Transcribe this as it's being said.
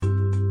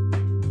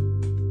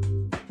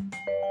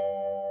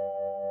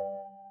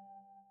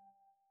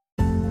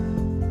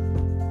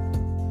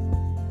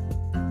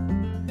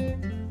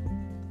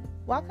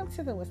Welcome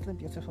to the Whistling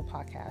Beautiful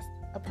podcast,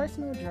 a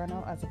personal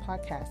journal as a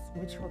podcast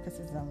which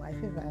focuses on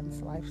life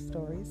events, life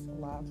stories,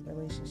 love,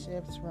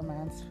 relationships,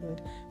 romance,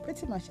 food,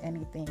 pretty much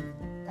anything,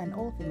 and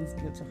all things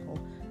beautiful.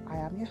 I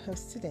am your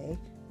host today.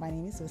 My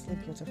name is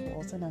Whistling Beautiful,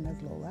 also known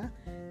as Lola,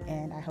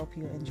 and I hope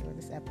you enjoy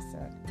this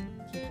episode.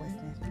 Keep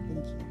listening. Thank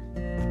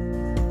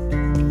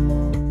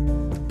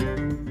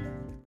you.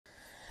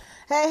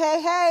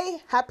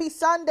 Hey. Happy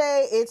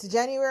Sunday. It's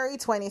January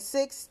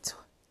 26th,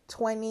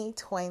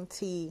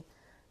 2020.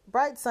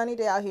 Bright sunny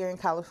day out here in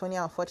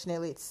California.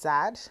 Unfortunately, it's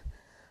sad.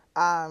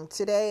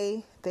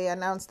 Today they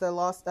announced the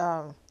loss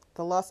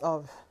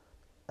of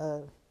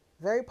a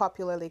very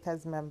popular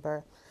Lakers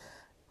member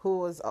who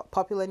was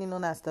popularly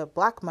known as the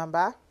Black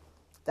Mamba.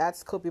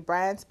 That's Kobe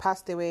Bryant,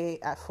 passed away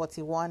at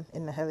 41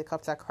 in a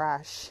helicopter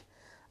crash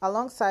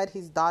alongside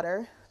his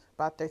daughter,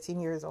 about 13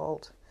 years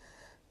old.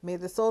 May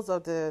the souls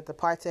of the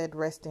departed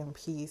rest in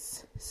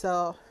peace.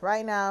 So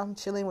right now I'm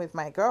chilling with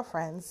my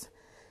girlfriends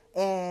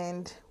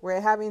and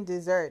we're having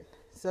dessert.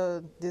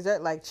 So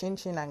dessert like chin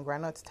chin and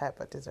granite type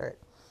of dessert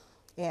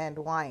and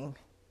wine.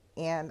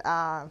 And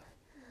I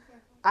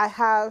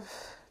have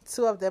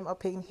two of them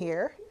up in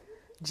here,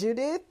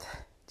 Judith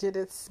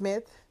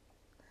Smith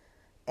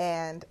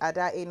and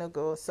Ada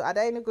Enugu. So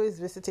Ada Enugu is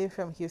visiting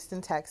from Houston,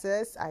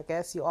 Texas. I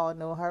guess you all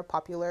know her,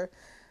 popular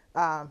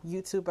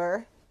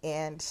YouTuber,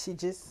 and she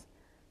just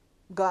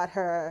got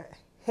her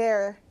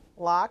hair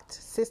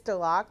sister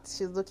locked.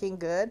 She's looking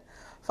good.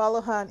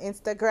 Follow her on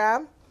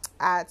Instagram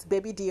at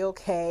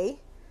BabyDiokay,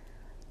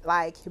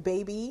 like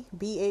baby,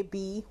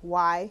 BabyDiokay.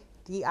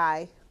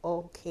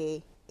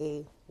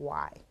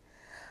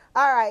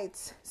 All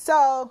right,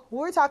 so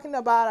we're talking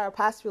about our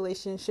past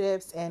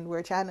relationships and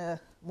we're trying to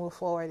move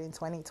forward in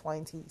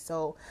 2020.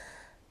 So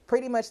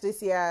pretty much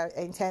this year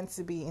I intend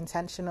to be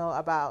intentional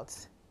about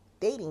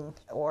dating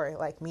or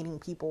like meeting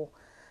people,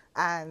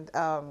 and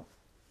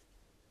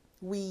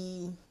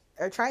we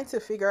are trying to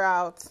figure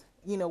out,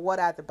 what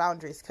are the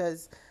boundaries,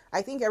 because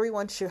I think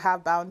everyone should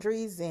have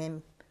boundaries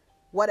in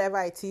whatever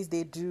it is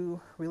they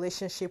do,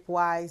 relationship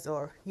wise,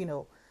 or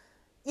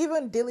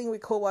even dealing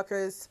with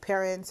coworkers,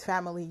 parents,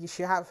 family. You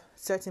should have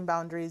certain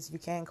boundaries you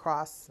can't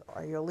cross,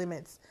 or your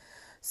limits.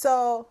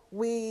 So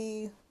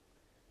we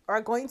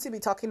are going to be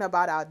talking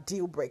about our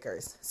deal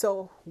breakers.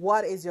 So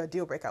what is your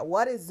deal breaker?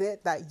 What is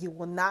it that you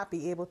will not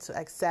be able to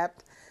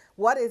accept?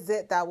 What is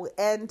it that will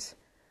end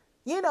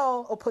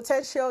a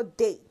potential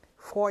date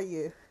for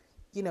you?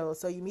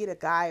 So you meet a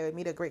guy or you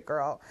meet a great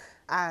girl,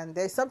 and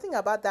there's something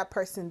about that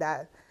person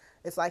that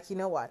it's like, you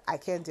know what, I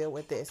can't deal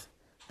with this,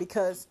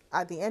 because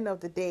at the end of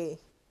the day,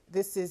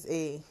 this is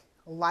a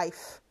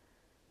life,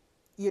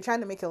 you're trying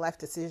to make a life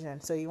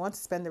decision. So you want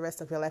to spend the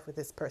rest of your life with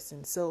this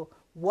person. So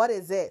what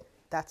is it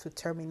that will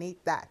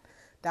terminate that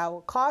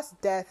will cause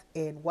death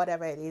in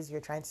whatever it is you're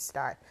trying to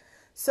start?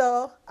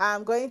 So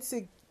I'm going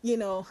to,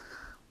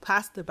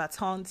 pass the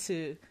baton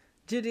to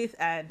Judith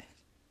and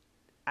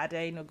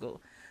Ada Enugu.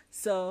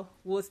 So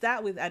we'll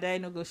start with Ada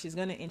Enugu. She's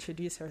going to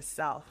introduce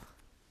herself.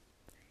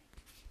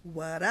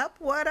 What up?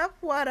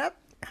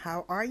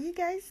 How are you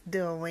guys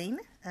doing?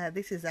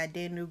 This is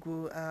Ada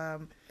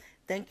Enugu.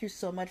 Thank you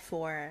so much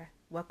for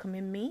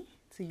welcoming me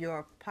to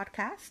your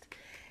podcast.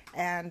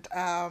 And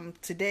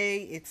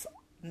today it's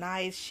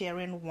nice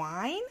sharing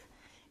wine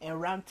and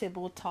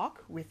roundtable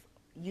talk with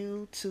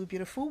you two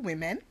beautiful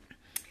women.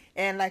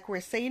 And like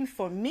we're saying,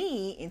 for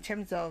me, in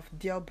terms of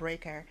deal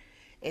breaker,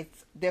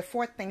 there are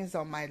 4 things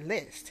on my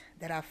list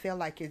that I feel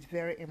like is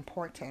very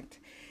important.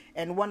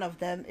 And one of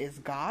them is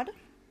God.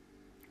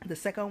 The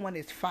second one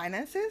is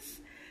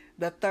finances.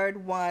 The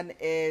third one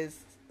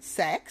is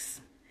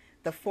sex.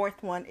 The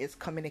fourth one is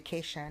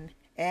communication.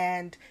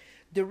 And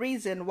the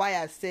reason why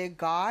I say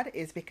God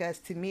is because,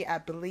 to me, I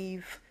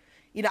believe,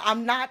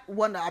 I'm not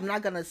going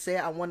to say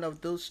I'm one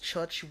of those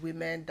church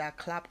women that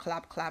clap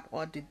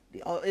all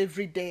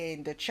every day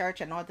in the church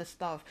and all this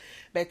stuff.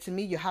 But to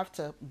me, you have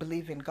to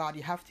believe in God.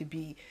 You have to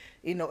be,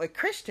 a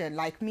Christian.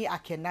 Like me, I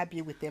cannot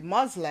be with a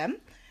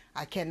Muslim.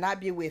 I cannot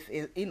be with,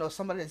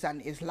 somebody that's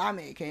an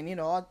Islamic and,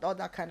 all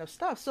that kind of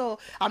stuff. So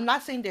I'm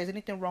not saying there's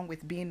anything wrong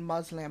with being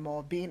Muslim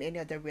or being any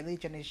other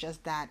religion. It's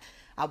just that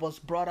I was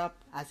brought up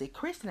as a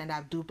Christian and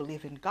I do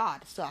believe in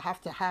God. So I have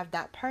to have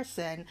that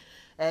person,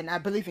 and I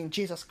believe in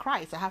Jesus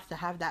Christ. I have to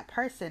have that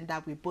person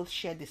that we both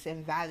share the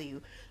same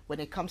value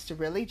when it comes to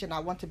religion. I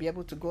want to be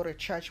able to go to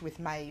church with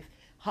my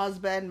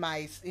husband,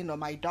 my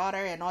daughter,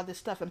 and all this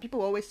stuff. And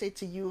people always say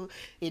to you,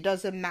 it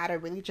doesn't matter,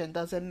 religion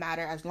doesn't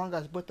matter, as long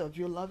as both of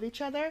you love each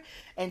other.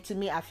 And to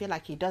me, I feel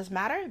like it does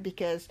matter,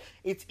 because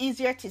it's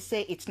easier to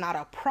say it's not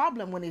a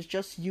problem when it's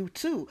just you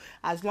two,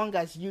 as long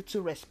as you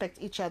two respect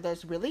each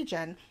other's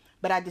religion.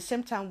 But at the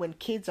same time, when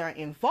kids are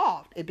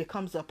involved, it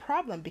becomes a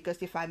problem,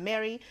 because if I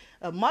marry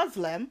a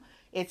Muslim,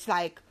 it's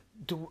like,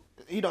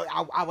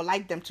 I would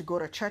like them to go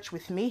to church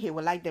with me. He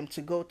would like them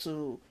to go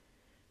to,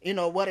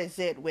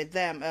 with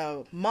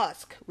them,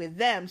 mosque with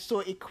them. So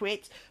it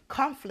creates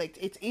conflict.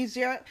 It's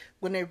easier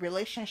when a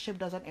relationship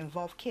doesn't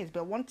involve kids.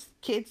 But once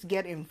kids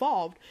get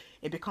involved,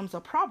 it becomes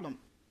a problem.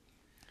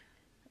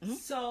 Mm-hmm.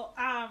 So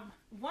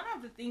one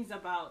of the things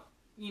about,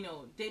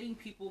 dating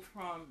people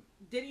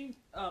dating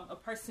a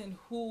person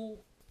who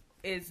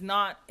is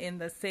not in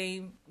the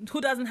same,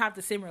 who doesn't have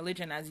the same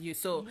religion as you.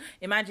 So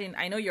imagine,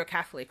 I know you're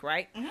Catholic,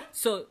 right?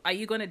 So are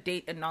you going to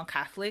date a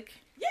non-Catholic?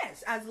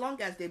 Yes, as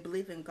long as they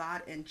believe in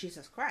God and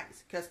Jesus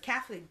Christ. Because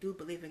Catholics do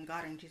believe in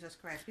God and Jesus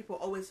Christ. People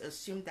always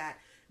assume that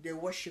they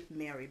worship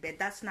Mary, but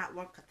that's not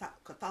what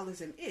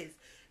Catholicism is.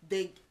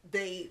 They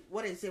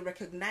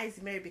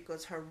recognize Mary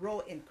because her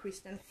role in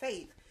Christian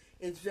faith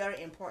is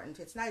very important.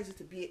 It's not easy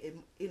to be,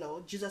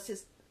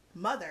 Jesus's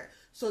mother.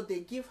 So they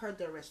give her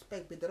the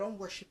respect, but they don't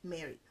worship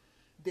Mary.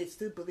 They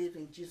still believe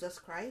in Jesus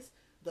Christ,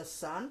 the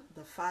Son,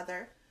 the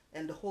Father,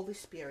 and the Holy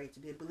Spirit.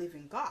 They believe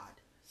in God.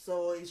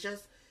 So it's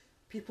just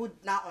people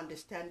not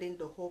understanding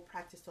the whole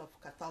practice of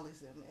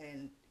Catholicism.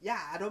 And yeah,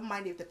 I don't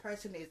mind if the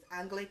person is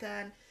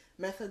Anglican,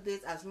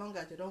 Methodist, as long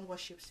as they don't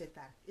worship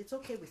Satan. It's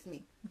okay with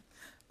me.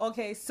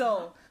 Okay,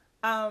 so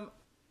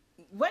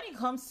when it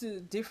comes to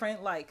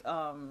different, like,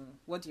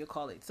 what do you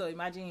call it? So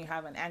imagine you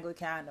have an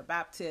Anglican, a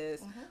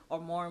Baptist, or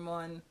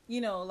Mormon,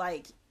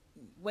 like,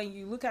 when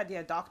you look at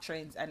their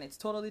doctrines and it's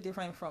totally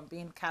different from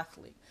being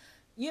Catholic.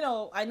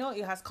 I know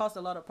it has caused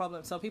a lot of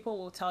problems. So people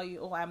will tell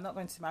you, oh, I'm not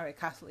going to marry a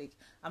Catholic.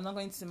 I'm not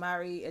going to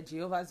marry a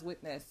Jehovah's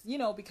Witness,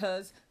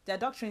 because their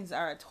doctrines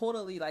are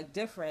totally, like,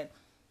 different.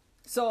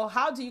 So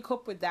how do you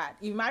cope with that?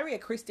 You marry a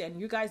Christian,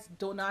 you guys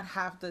do not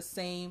have the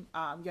same,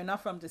 you're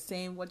not from the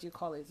same, what do you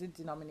call it? Is it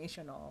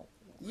denominational?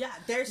 Yeah,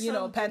 there's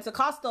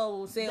Pentecostal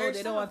will say, oh,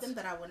 they don't want them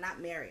that I will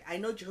not marry. I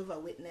know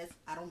Jehovah's Witness,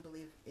 I don't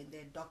believe in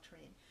their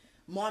doctrine.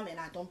 Mormon,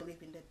 I don't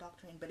believe in their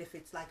doctrine. But if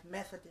it's like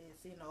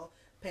Methodist,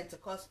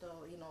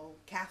 Pentecostal,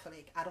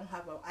 Catholic,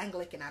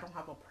 Anglican, I don't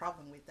have a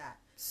problem with that.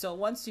 So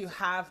once you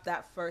have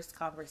that first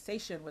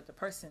conversation with the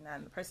person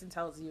and the person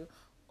tells you,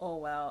 oh,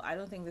 well, I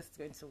don't think this is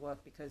going to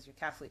work because you're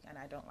Catholic and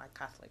I don't like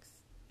Catholics.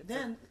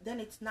 Then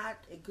it's not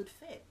a good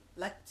fit.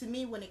 Like, to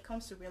me, when it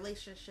comes to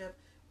relationship,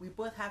 we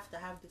both have to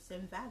have the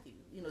same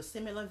value,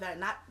 similar value,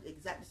 not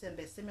exactly the same,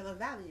 but similar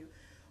value.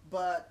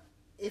 But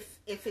if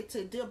it's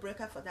a deal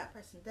breaker for that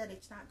person, then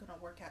it's not going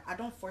to work out. I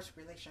don't force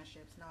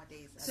relationships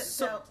nowadays.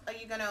 So are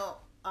you going to,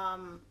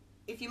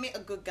 if you meet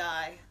a good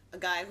guy, a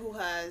guy who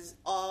has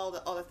all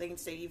the other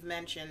things that you've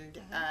mentioned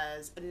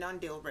as a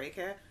non-deal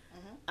breaker,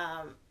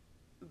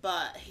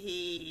 but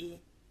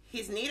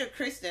he's neither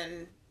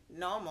Christian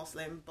nor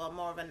Muslim, but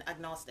more of an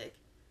agnostic.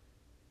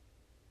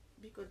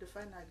 Be good to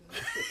find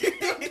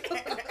agnostic.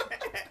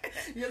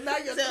 You're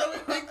throwing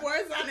big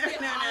words out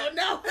there.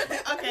 No.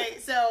 Okay,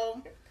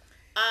 so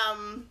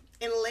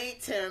in lay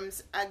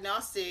terms,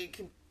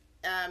 agnostic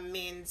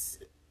means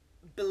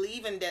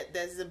believing that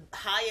there's a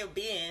higher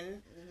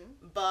being,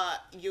 but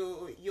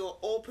you're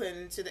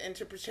open to the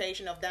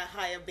interpretation of that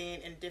higher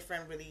being in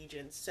different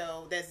religions.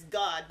 So there's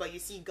God, but you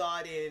see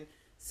God in,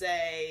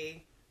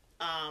 say,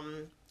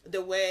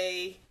 the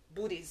way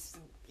Buddhists,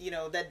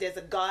 that there's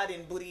a God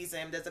in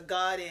Buddhism, there's a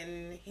God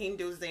in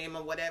Hinduism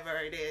or whatever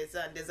it is,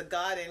 there's a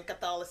God in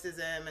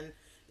Catholicism, and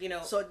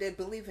So they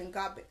believe in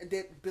God,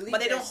 they believe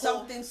but they don't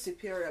something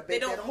superior, but they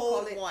don't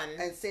hold call it one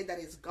and say that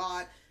it's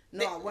God.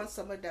 No, I want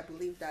someone that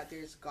believes that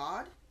there's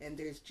God and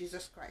there's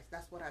Jesus Christ.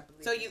 That's what I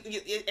believe. So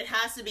it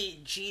has to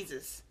be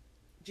Jesus.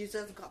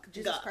 Jesus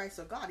Christ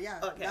or God, yeah.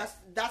 Okay.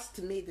 That's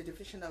to me the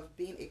definition of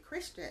being a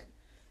Christian.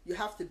 You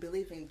have to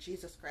believe in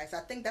Jesus Christ. I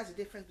think that's the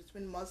difference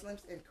between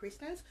Muslims and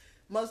Christians.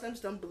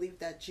 Muslims don't believe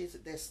that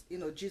Jesus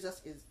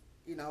is,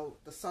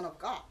 the Son of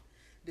God.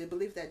 They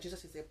believe that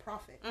Jesus is a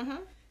prophet,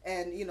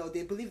 and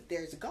they believe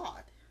there's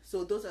God.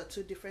 So those are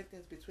two different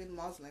things between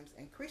Muslims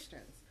and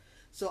Christians.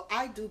 So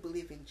I do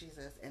believe in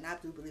Jesus, and I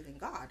do believe in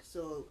God.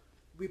 So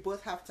we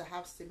both have to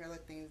have similar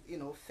things,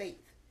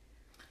 faith.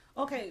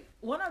 Okay,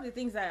 one of the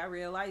things that I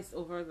realized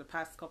over the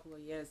past couple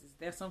of years is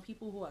there's some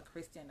people who are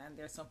Christian and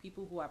there's some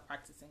people who are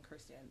practicing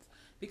Christians.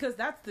 Because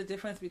that's the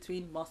difference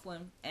between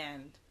Muslim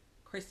and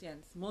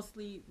Christians.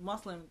 Mostly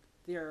Muslim,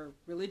 their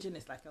religion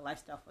is like a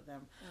lifestyle for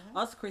them.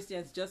 Us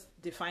Christians just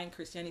define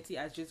Christianity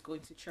as just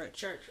going to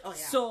church. Oh yeah.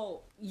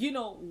 So,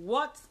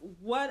 what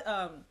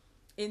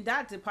in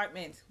that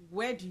department,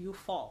 where do you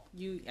fall?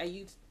 Are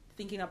you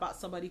thinking about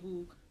somebody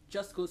who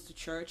just goes to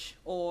church,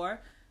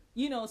 or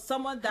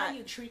someone that... How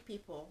you treat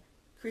people.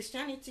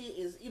 Christianity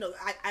is,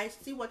 I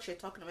see what you're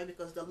talking about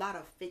because there's a lot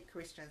of fake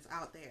Christians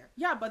out there.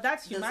 Yeah, but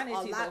that's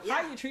humanity, though.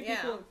 How you treat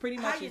people pretty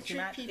much is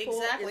humanity.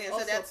 Exactly, and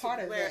so that's part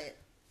of it.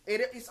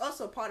 It's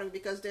also part of it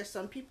because there's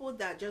some people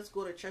that just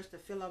go to church to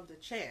fill up the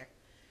chair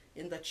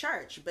in the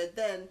church, but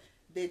then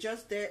they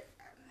just,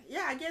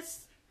 I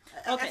guess...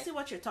 Okay. I see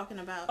what you're talking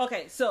about.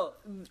 Okay, so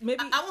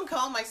maybe I wouldn't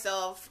call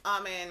myself. I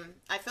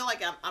feel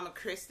like I'm a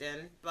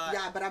Christian, but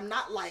yeah, but I'm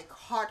not like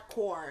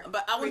hardcore.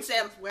 But I wouldn't say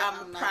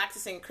I'm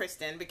practicing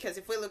Christian, because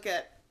if we look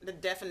at the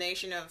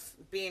definition of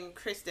being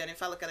Christian,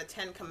 if I look at the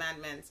 10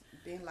 Commandments,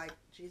 being like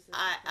Jesus,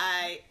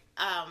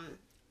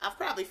 I've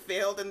probably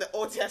failed in the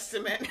Old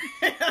Testament.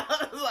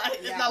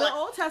 The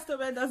Old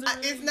Testament doesn't.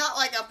 It's not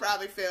like I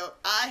probably failed.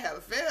 I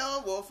have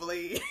failed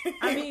woefully.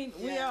 I mean,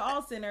 we are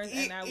all sinners,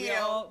 and we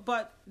are all.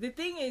 But the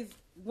thing is,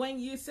 when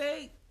you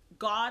say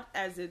God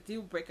as a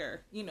deal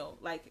breaker,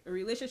 like a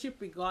relationship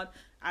with God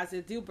as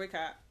a deal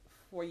breaker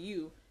for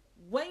you,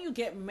 when you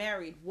get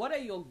married, what are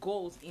your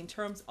goals in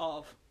terms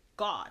of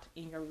God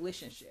in your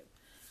relationship?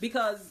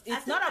 Because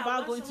it's not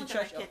about going to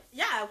church.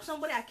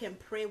 Somebody I can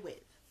pray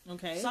with.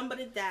 Okay.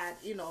 Somebody that,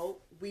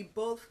 we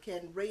both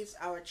can raise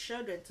our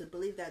children to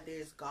believe that there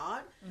is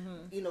God,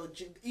 do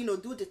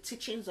the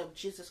teachings of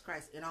Jesus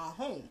Christ in our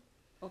home.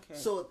 Okay.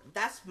 So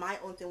that's my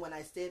own thing when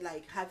I say,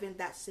 like, having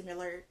that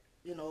similar,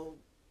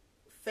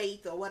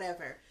 faith or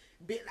whatever.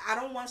 I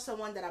don't want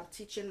someone that I'm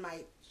teaching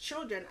my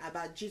children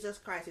about Jesus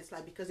Christ. It's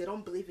like, because they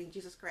don't believe in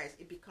Jesus Christ,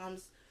 it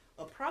becomes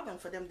a problem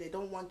for them. They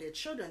don't want their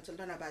children to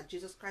learn about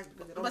Jesus Christ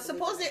because they don't. But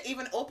suppose they're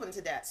even open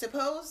to that.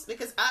 Suppose,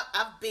 because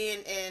I've been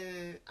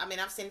in. I mean,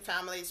 I've seen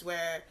families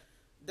where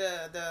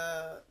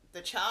the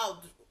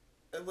child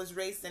was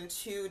raised in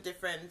two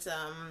different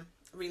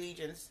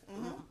religions.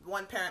 Mm-hmm.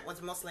 One parent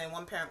was Muslim,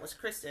 one parent was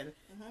Christian,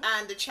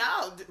 and the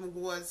child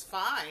was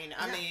fine.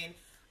 I mean,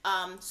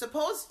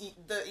 suppose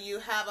you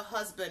have a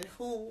husband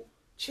who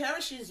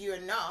cherishes you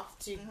enough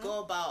to go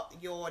about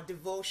your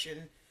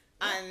devotion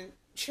and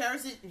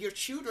cherish your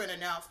children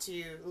enough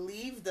to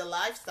live the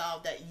lifestyle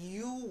that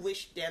you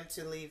wish them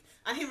to live,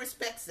 and he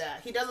respects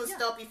that. He doesn't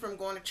stop you from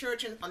going to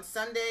church on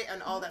Sunday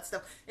and all that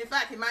stuff. In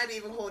fact, he might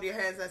even hold your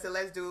hands and say,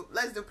 let's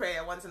do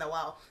prayer once in a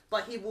while,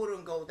 but he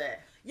wouldn't go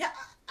there.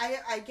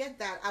 I get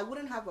that. I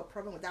wouldn't have a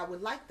problem with that. I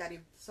would like that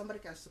if somebody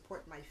can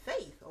support my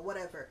faith or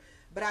whatever.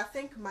 But I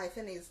think my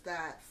thing is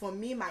that, for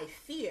me, my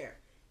fear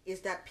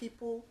is that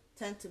people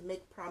tend to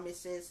make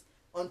promises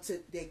until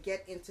they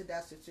get into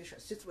that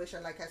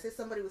situation. Like I said,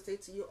 somebody will say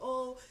to you,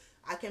 oh,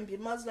 I can be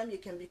Muslim, you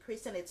can be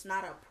Christian, it's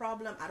not a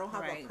problem. I don't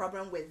have a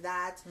problem with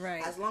that,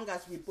 as long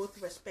as we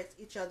both respect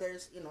each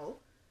other's,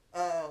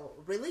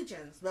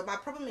 religions. But my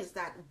problem is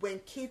that when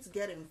kids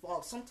get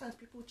involved, sometimes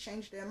people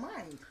change their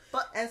mind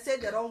and say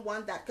they don't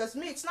want that. Because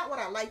me, it's not what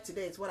I like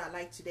today, it's what I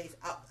like today.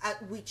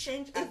 We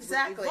change as we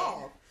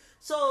evolve.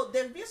 So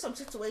there have been some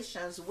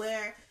situations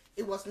where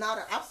it was not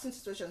I've seen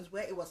situations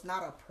where it was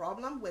not a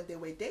problem when they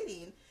were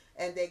dating,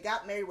 and they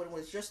got married when it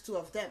was just two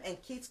of them,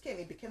 and kids came,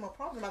 it became a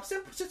problem. I've seen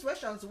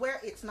situations where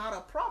it's not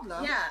a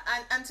problem. Yeah,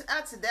 and to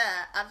add to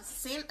that, I've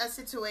seen a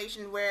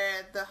situation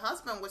where the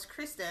husband was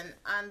Christian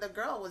and the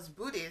girl was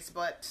Buddhist,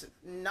 but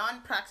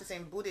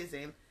non-practicing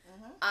Buddhism.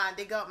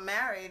 They got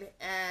married,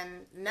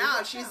 and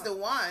now she's the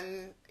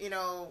one,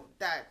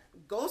 that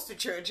goes to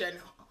church, and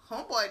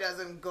homeboy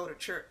doesn't go to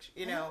church,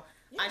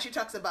 and she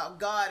talks about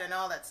God and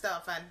all that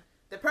stuff, and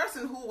the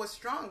person who was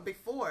strong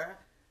before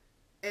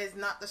is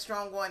not the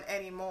strong one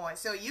anymore.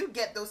 So you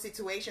get those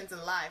situations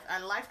in life,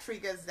 and life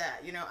triggers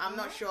that. I'm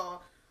not sure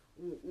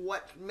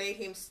what made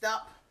him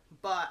stop,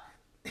 but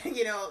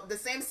the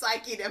same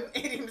psyche that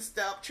made him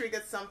stop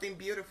triggered something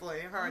beautiful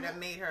in her that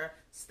made her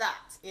stop.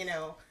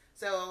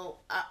 So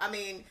I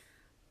mean,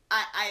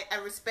 I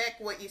respect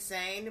what you're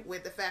saying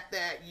with the fact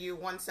that you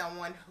want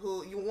someone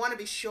who you want to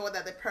be sure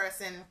that the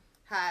person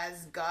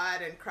has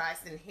God and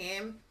Christ in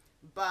him.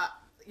 But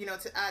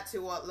to add to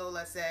what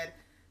Lola said,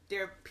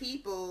 there are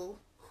people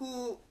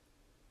who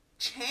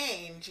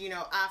change,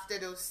 after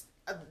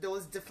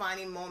those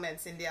defining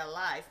moments in their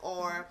life,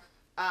 or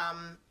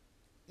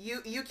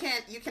you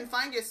can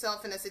find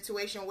yourself in a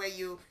situation where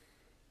you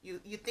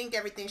think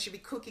everything should be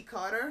cookie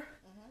cutter,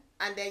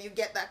 and then you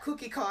get that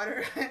cookie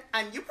cutter,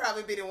 and you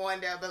probably be the one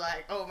that'll be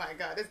like, oh my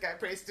God, this guy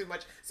prays too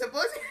much.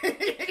 Suppose you'll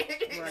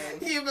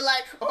be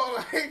like,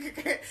 oh,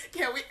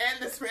 can we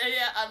end this prayer?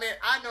 I mean,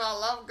 I know I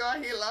love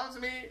God, he loves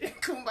me.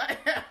 Kumbaya.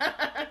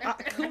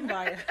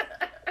 Kumbaya.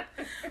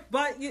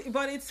 But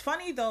it's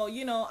funny though,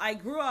 I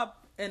grew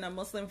up in a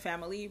Muslim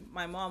family.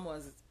 My mom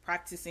was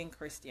practicing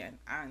Christian,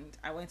 and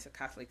I went to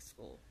Catholic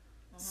school.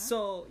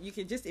 So you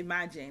can just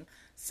imagine.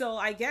 So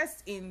I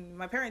guess in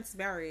my parents'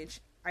 marriage,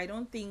 I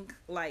don't think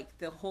like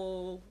the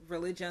whole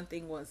religion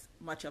thing was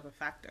much of a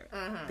factor.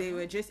 They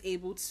were just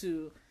able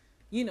to,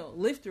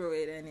 live through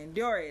it and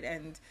endure it.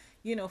 And,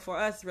 for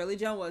us,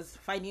 religion was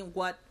finding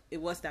what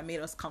it was that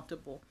made us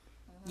comfortable,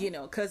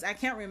 because I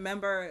can't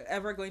remember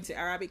ever going to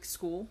Arabic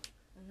school.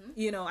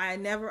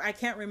 I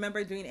can't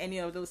remember doing any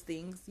of those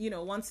things.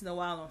 Once in a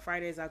while on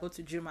Fridays, I go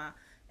to Juma,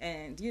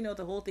 and,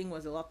 the whole thing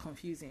was a lot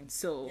confusing.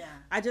 So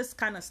I just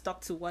kind of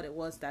stuck to what it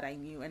was that I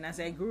knew. And as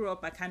I grew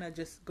up, I kind of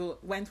just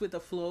went with the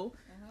flow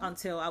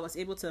until I was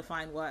able to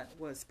find what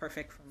was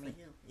perfect for me.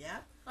 Yeah.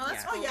 Oh,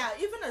 that's cool.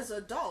 Even as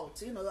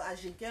adults,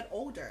 as you get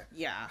older.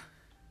 Yeah.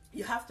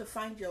 You have to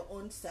find your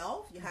own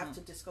self. You have to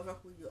discover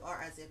who you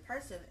are as a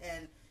person.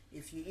 And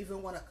if you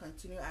even want to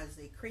continue as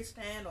a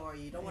Christian, or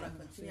you don't want to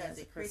continue as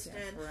a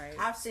Christian. Right.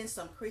 I've seen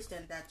some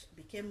Christians that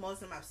became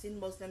Muslim. I've seen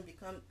Muslims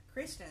become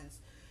Christians.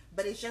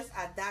 But it's just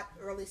at that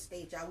early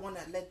stage, I want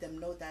to let them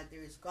know that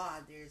there is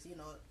God. There's,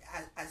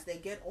 as they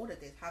get older,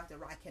 they have the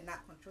right. I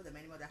cannot control them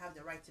anymore. They have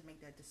the right to make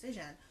their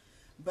decision.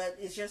 But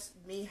it's just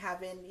me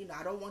having,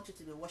 I don't want you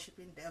to be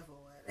worshiping devil,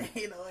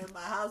 in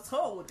my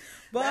household.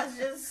 But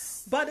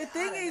the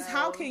thing is,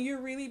 how can you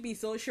really be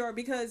so sure?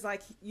 Because,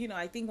 like,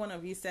 I think one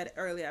of you said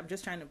earlier, I'm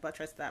just trying to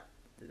buttress that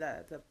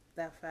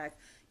fact.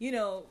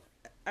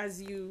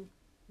 As you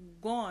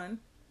gone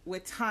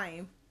with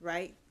time,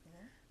 right?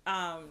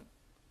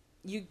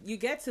 You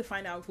get to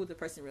find out who the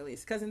person really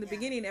is, because in the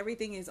beginning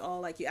everything is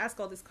all like, you ask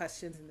all these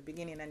questions in the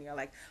beginning and you're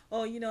like,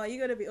 oh, you know, are you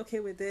going to be okay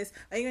with this,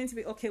 are you going to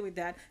be okay with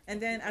that? And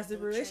then as the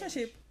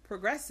relationship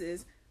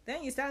progresses,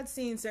 then you start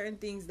seeing certain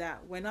things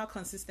that were not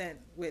consistent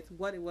with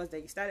what it was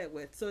that you started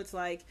with. So it's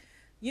like,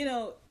 you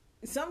know,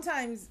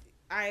 sometimes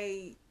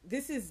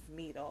this is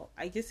me though,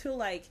 I just feel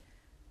like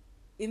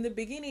in the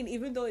beginning,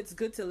 even though it's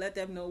good to let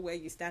them know where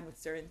you stand with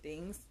certain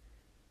things,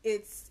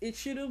 it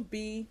shouldn't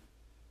be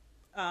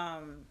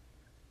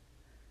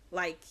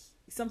like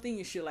something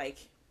you should like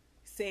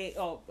say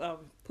or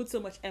put so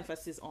much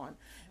emphasis on,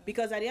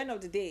 because at the end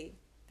of the day,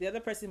 the other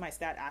person might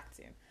start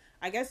acting.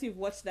 I guess you've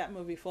watched that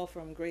movie Fall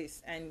from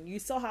Grace, and you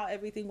saw how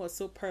everything was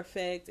so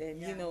perfect,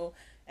 and you know,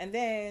 and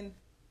then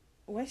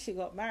when she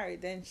got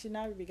married, then she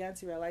now began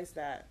to realize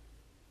that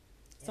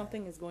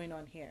something is going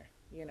on here,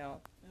 you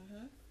know.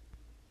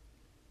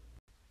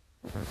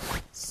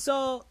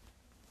 So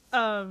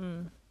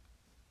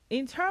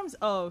in terms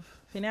of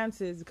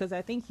finances, because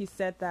I think you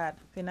said that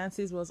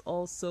finances was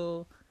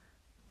also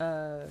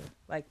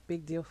like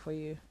big deal for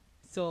you.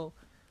 So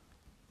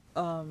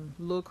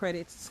low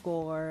credit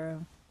score,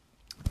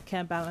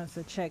 can't balance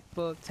a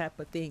checkbook type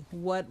of thing.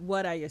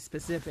 What are your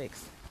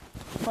specifics?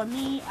 For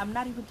me, I'm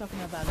not even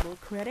talking about low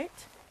credit.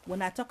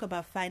 When I talk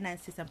about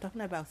finances, I'm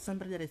talking about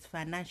somebody that is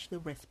financially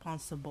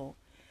responsible.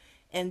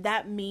 And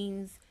that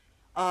means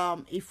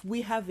if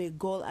we have a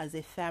goal as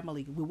a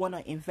family, we want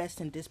to invest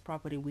in this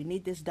property, we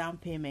need this down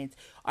payment.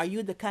 Are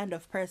you the kind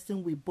of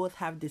person we both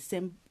have the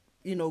same,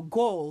 you know,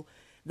 goal,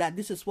 that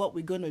this is what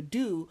we're going to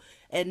do,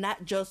 and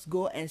not just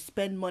go and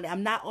spend money?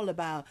 I'm not all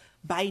about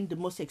buying the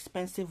most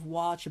expensive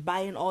watch,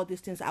 buying all these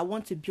things. I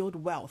want to build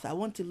wealth. I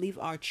want to leave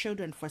our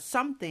children for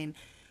something.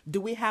 Do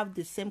we have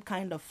the same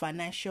kind of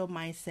financial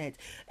mindset?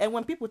 And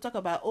when people talk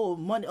about, oh,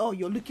 money, oh,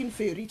 you're looking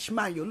for a rich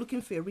man, you're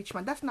looking for a rich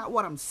man, that's not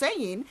what I'm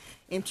saying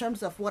in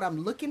terms of what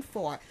I'm looking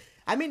for.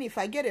 I mean, if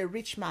I get a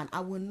rich man, I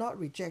will not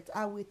reject.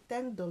 I will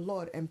thank the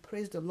Lord and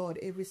praise the Lord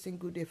every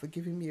single day for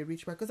giving me a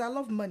rich man, because I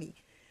love money.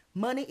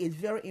 Money is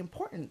very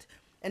important.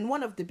 And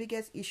one of the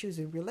biggest issues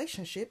in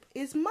relationship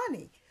is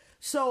money.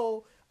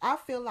 So I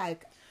feel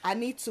like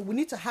we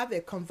need to have a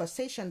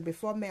conversation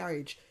before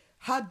marriage.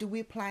 How do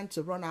we plan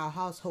to run our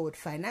household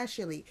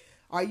financially?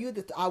 Are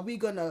we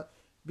going to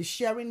be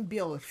sharing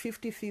bills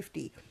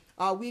 50-50?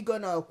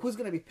 Who's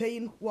going to be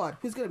paying what?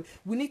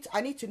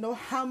 I need to know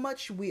how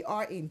much we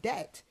are in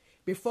debt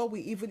before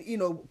we even, you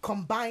know,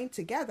 combine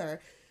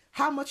together.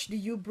 How much do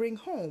you bring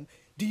home?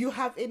 Do you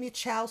have any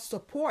child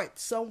support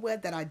somewhere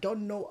that I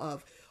don't know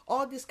of?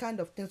 All these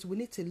kind of things, we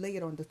need to lay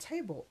it on the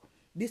table.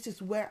 This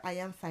is where I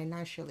am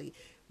financially.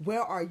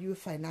 Where are you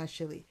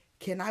financially?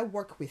 Can I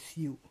work with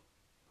you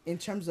in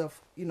terms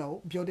of, you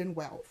know, building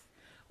wealth?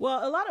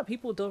 Well, a lot of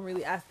people don't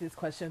really ask these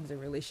questions in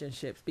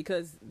relationships,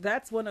 because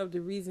that's one of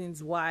the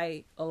reasons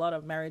why a lot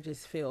of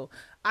marriages fail.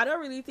 I don't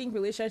really think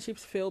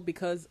relationships fail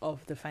because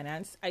of the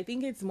finance. I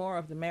think it's more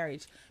of the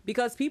marriage,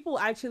 because people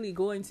actually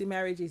go into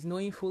marriages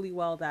knowing fully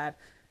well that,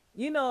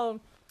 you know,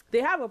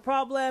 they have a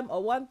problem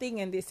or one thing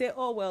and they say,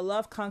 oh, well,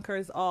 love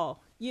conquers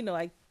all. You know,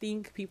 I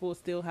think people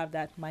still have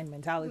that mind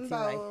mentality,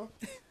 right?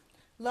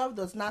 Love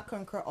does not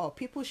conquer all.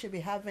 People should be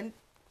having,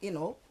 you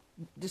know,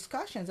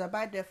 discussions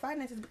about their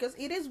finances, because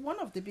it is one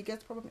of the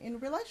biggest problems in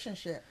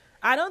relationship.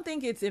 I don't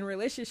think it's in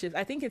relationships.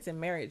 I think it's in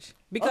marriage.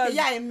 Because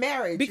in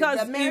marriage.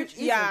 Because marriage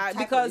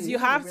because you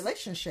have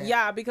relationship.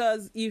 Yeah,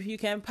 because if you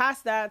can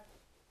pass that,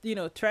 you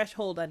know,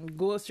 threshold and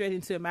go straight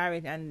into a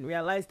marriage and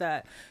realize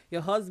that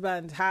your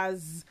husband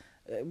has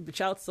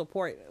child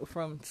support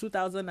from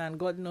 2000 and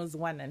God knows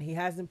when, and he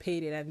hasn't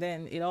paid it, and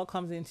then it all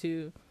comes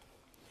into,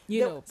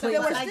 you know. So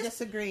I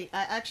disagree.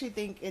 I actually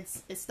think it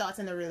starts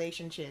in a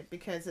relationship,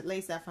 because it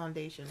lays that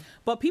foundation.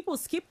 But people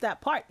skip that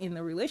part in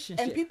the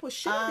relationship, and people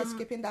shouldn't be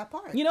skipping that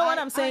part. You know what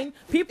I'm saying?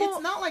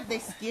 It's not like they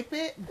skip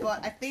it,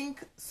 but I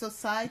think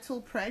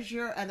societal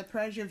pressure and the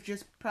pressure of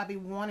just probably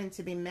wanting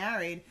to be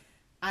married,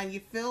 and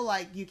you feel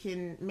like you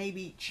can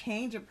maybe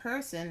change a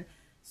person,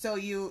 so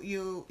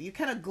you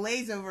kind of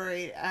glaze over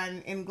it,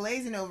 and in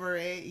glazing over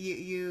it,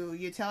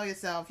 you tell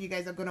yourself you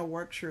guys are gonna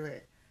work through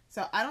it.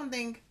 So I don't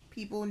think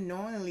people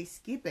knowingly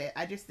skip it.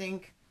 I just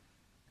think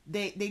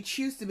they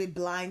choose to be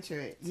blind to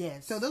it.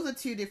 Yes. So those are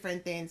two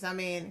different things. I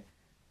mean,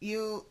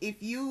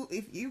 if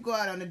you go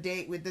out on a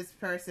date with this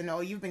person,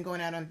 or you've been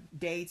going out on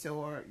dates,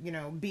 or, you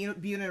know, being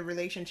in a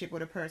relationship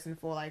with a person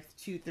for like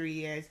 2-3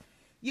 years,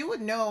 you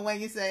would know when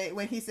he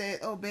said,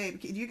 oh babe,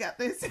 you got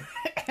this.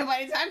 And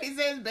by the time he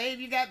says, babe,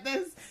 you got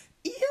this,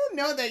 you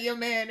know that your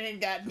man ain't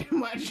got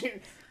much,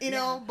 you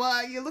know.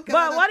 But you look at.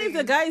 But what if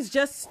the guy is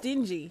just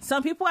stingy?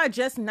 Some people are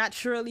just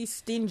naturally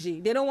stingy.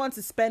 They don't want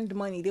to spend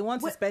money. They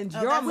want to spend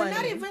your money. We're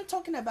not even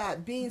talking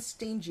about being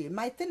stingy.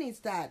 My thing is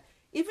that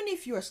even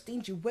if you're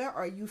stingy, where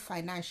are you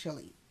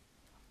financially?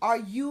 Are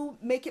you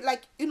making,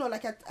 like, you know,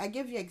 like I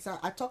gave you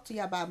example. I talked to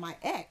you about my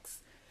ex.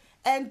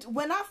 And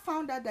when I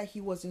found out that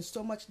he was in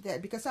so much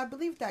debt, because I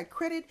believe that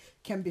credit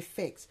can be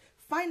fixed,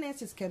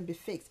 finances can be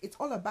fixed. It's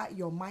all about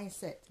your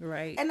mindset.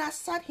 Right. And I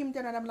sat him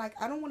down and I'm like,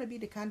 I don't want to be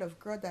the kind of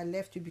girl that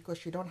left you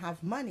because you don't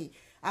have money.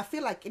 I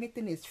feel like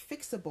anything is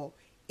fixable.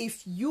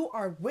 If you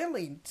are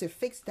willing to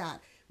fix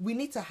that, we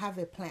need to have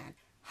a plan.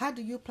 How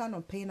do you plan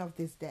on paying off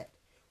this debt?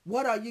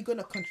 What are you going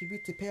to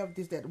contribute to pay off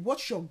this debt?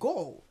 What's your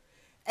goal?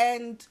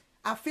 And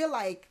I feel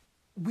like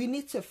we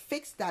need to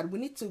fix that. We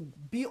need to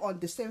be on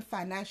the same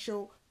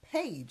financial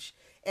page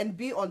and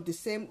be on the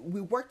same, we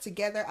work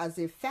together as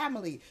a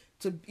family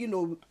to, you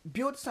know,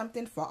 build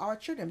something for our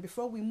children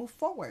before we move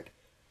forward.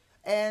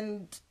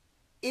 And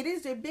it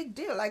is a big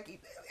deal,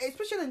 like,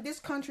 especially in this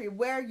country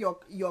where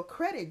your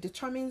credit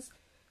determines,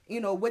 you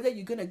know, whether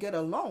you're going to get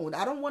a loan.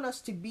 I don't want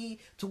us to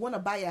want to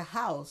buy a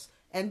house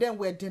and then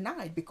we're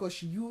denied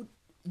because you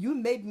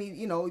made me,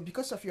 you know,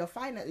 because of your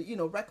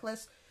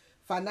reckless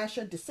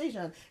financial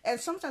decision. And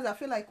sometimes I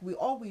feel like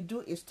all we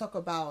do is talk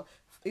about,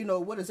 you know,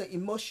 what is it,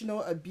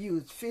 emotional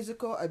abuse,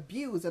 physical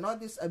abuse, and all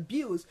this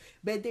abuse,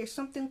 but there's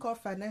something called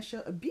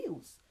financial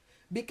abuse.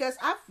 Because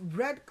I've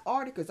read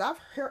articles, I've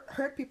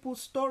heard people's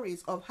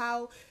stories of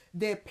how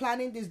they're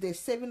planning this, they're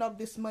saving up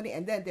this money,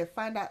 and then they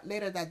find out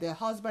later that their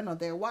husband or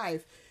their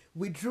wife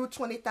withdrew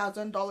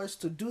 $20,000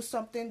 to do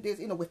something, this,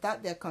 you know,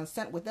 without their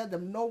consent, without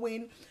them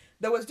knowing.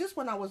 There was this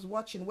one I was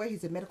watching where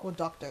he's a medical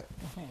doctor,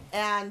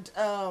 and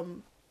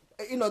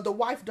you know, the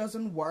wife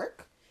doesn't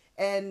work,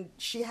 and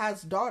she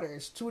has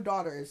two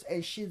daughters,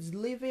 and she's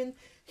living.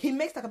 He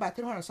makes like about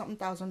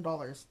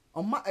 $300,000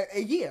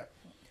 a year.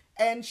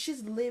 And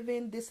she's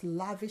living this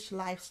lavish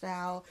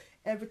lifestyle,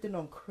 everything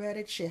on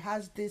credit. She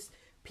has this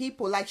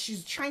people, like,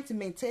 she's trying to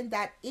maintain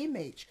that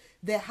image.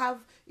 They have,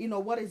 you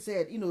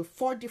know,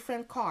 4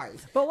 different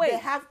cars. But wait. They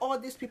have all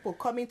these people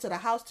coming to the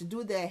house to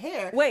do their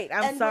hair. Wait,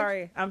 I'm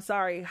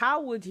sorry.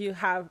 How would you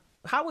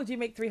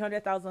make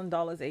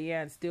 $300,000 a year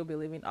and still be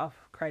living off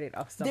credit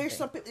of something? There's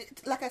some,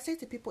 like I say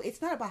to people,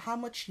 it's not about how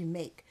much you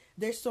make.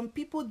 There's some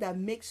people that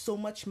make so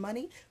much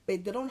money,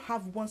 but they don't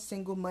have one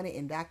single money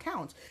in their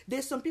account.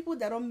 There's some people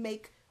that don't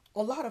make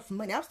a lot of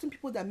money. I've seen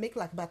people that make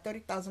like about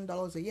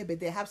 $30,000 a year,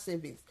 but they have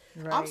savings.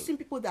 Right. I've seen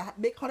people that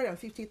make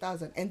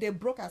 $150,000 and they're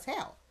broke as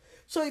hell.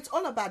 So it's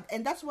all about,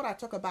 and that's what I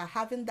talk about,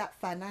 having that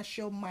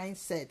financial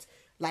mindset,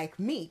 like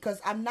me,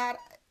 because I'm not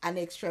an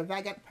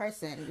extravagant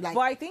person. Like,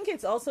 but I think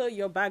it's also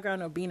your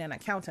background of being an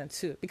accountant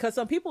too, because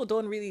some people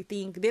don't really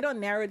think, they don't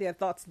narrow their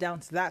thoughts down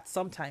to that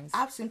sometimes.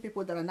 I've seen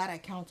people that are not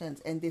accountants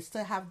and they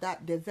still have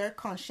that, they're very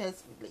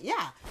conscious,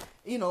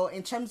 you know,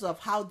 in terms of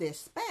how they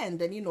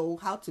spend and, you know,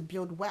 how to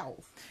build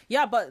wealth.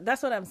 Yeah, but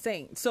that's what I'm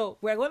saying. So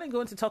we're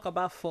going to talk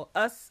about, for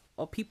us,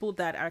 or people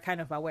that are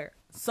kind of aware.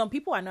 Some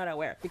people are not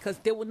aware because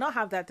they will not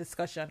have that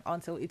discussion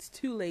until it's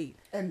too late.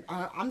 And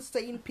I'm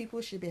saying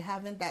people should be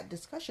having that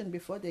discussion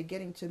before they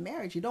get into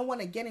marriage. You don't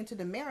want to get into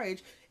the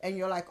marriage and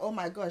you're like, oh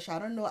my gosh, I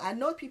don't know. I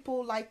know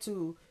people like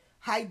to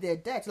hide their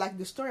debt. Like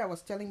the story I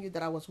was telling you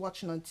that I was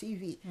watching on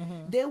TV.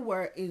 Mm-hmm. They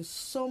were in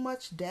so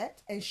much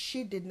debt and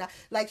she did not,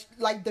 like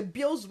the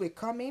bills were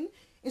coming.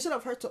 Instead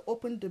of her to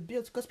open the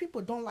bills, because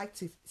people don't like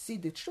to see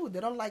the truth.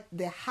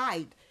 They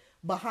hide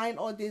behind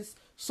all this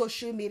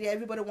social media.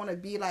 Everybody want to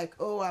be like,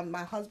 oh,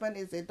 my husband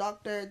is a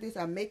doctor, this,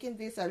 I'm making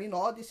this, and, you know,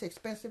 all these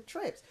expensive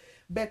trips.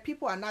 But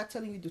people are not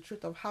telling you the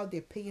truth of how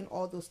they're paying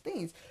all those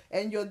things.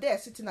 And you're there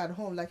sitting at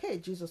home like, hey,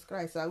 Jesus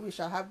Christ, I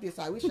wish I have this,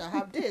 I wish I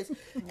have this.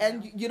 Yeah.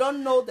 And you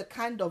don't know the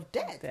kind of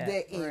debt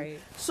they're in. Right.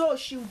 So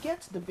she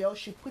gets the bill,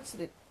 she puts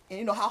it in,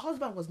 you know, her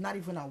husband was not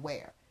even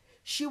aware.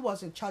 She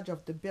was in charge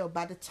of the bill.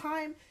 By the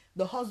time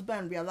the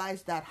husband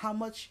realized that how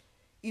much,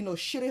 you know,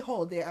 shitty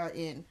hole they are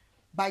in,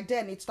 by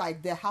then it's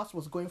like their house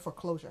was going for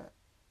closure.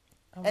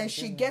 Oh, and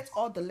she gets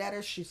all the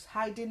letters, she's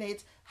hiding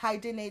it,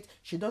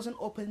 she doesn't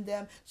open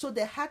them. So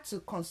they had to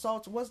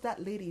consult, what's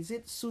that lady? Is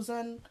it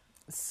Susie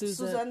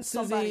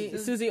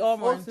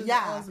Orman.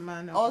 Yeah,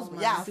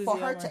 for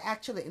her to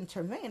actually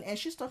intervene. And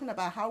she's talking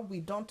about how we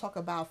don't talk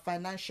about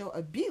financial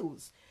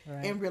abuse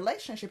in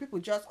relationship. People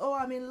just, oh,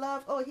 I'm in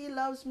love, oh, he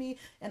loves me,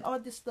 and all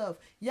this stuff.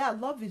 Yeah,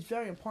 love is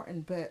very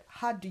important, but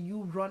how do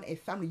you run a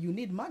family? You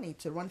need money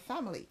to run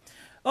family.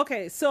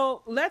 Okay,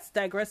 so let's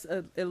digress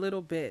a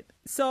little bit.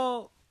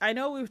 So I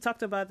know we've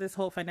talked about this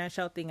whole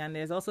financial thing, and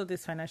there's also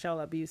this financial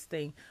abuse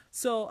thing.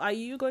 So are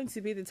you going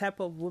to be the type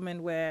of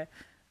woman where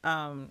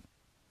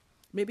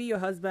maybe your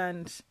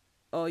husband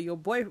or your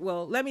boy,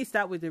 well, let me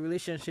start with the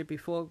relationship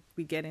before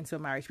we get into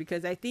marriage,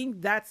 because I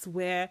think that's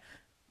where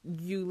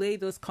you lay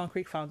those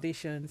concrete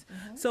foundations.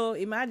 Mm-hmm. So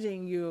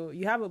imagine you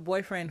have a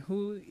boyfriend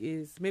who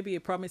is maybe a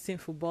promising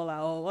footballer,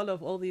 or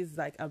all these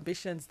like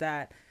ambitions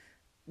that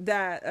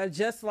are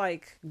just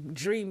like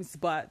dreams,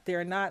 but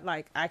they're not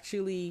like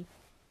actually,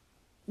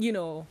 you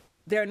know,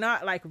 they're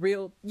not like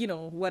real, you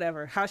know,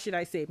 whatever. How should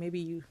I say?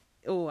 Maybe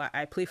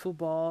I play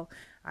football,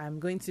 I'm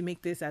going to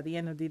make this at the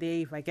end of the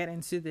day if I get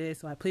into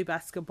this, or I play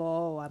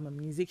basketball, or I'm a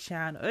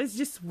musician, or it's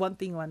just one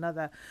thing or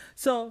another.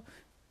 So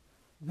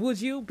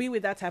would you be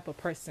with that type of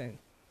person?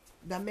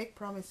 That make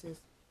promises.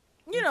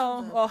 you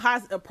know, or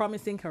has a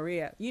promising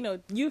career, you know,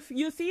 you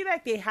see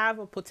like they have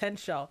a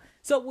potential.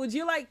 So would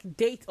you like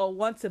date or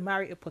want to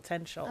marry a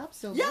potential?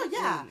 Absolutely.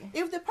 Yeah.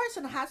 If the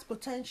person has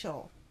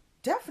potential,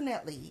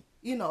 definitely.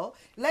 You know,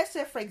 let's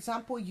say, for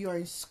example, you're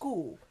in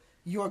school.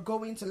 You're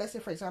going to, let's say,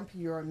 for example,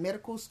 you're in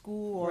medical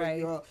school or Right.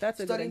 you're That's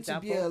a good studying to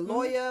be a example.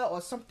 lawyer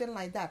or something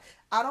like that.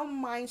 I don't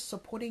mind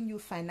supporting you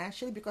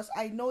financially because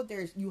I know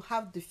you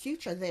have the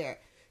future there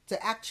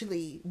to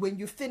actually, when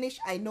you finish,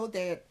 I know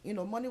that, you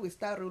know, money will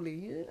start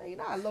rolling. You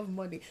know, I love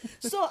money.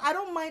 So I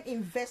don't mind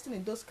investing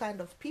in those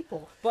kind of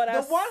people. But the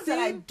I've ones that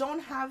I seen- don't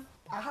have,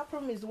 I have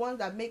problem is the ones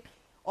that make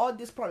all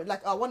this problem.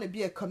 Like, I want to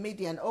be a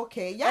comedian.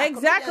 Okay, yeah.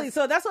 Exactly. comedians-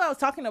 So that's what I was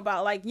talking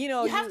about. Like, you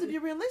know, you have to be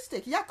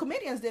realistic. Yeah,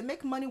 comedians, they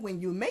make money when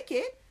you make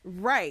it.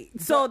 right.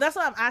 So that's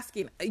what I'm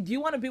asking. Do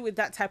you want to be with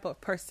that type of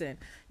person?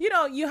 You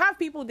know, you have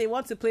people, they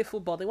want to play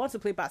football, they want to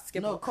play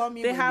basketball. No, call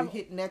me they when have you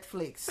hit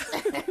Netflix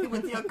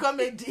with your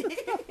comedy.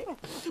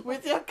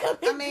 with your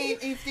comedy. I mean,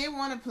 if they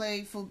want to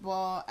play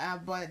football,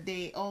 but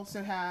they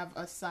also have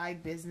a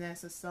side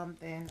business or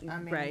something, I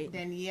mean, Right.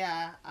 then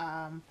yeah.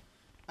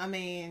 I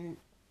mean,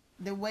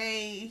 the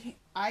way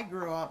I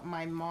grew up,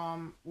 my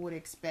mom would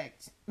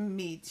expect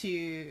me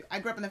to. I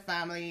grew up in a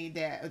family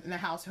in a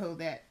household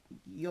that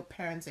your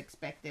parents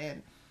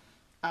expected,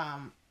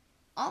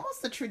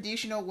 almost the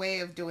traditional way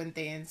of doing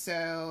things.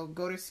 So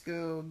go to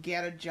school,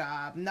 get a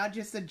job, not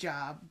just a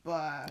job,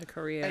 but A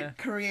career.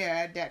 a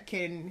career that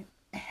can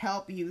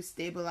help you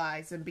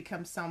stabilize and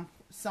become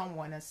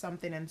someone or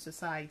something in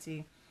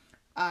society.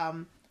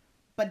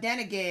 But then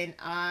again,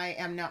 I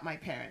am not my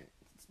parent.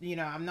 You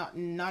know, I'm not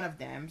none of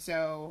them.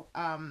 So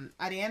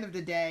at the end of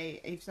the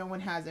day, if someone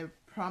has a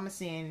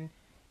promising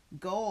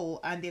goal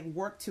and they've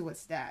worked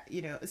towards that,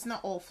 you know, it's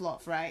not all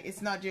fluff, right?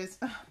 It's not just,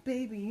 oh,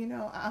 baby, you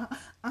know,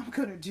 I'm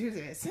gonna do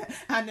this,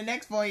 and the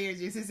next 4 years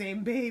you're just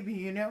saying, baby,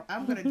 you know,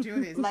 I'm gonna do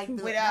this, Like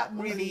without that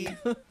movie,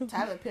 really.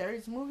 Tyler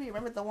Perry's movie.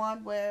 Remember the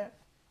one where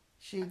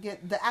she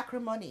get the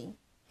acrimony?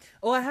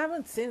 Oh, I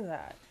haven't seen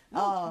that.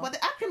 But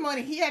the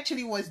acrimony, he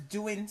actually was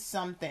doing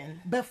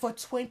something. But for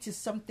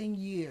 20-something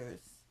years.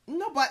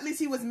 No, but at least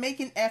he was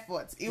making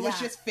efforts. It was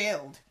Yeah. just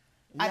failed.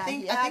 Yeah, I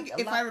think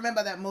if I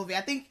remember that movie,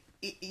 I think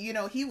you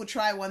know, he would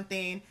try one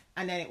thing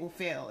and then it will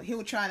fail. He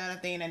would try another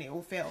thing and it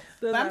will fail.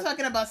 So but I'm that-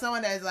 talking about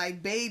someone that's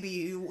like, baby,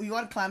 you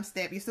want to climb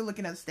step, you're still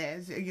looking up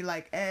stairs. You're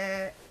like,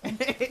 it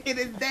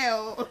is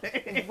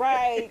there.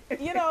 Right.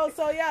 You know,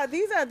 so yeah,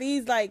 these are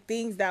like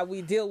things that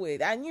we deal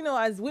with. And you know,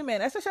 as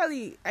women,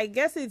 especially, I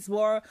guess it's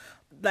more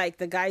like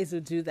the guys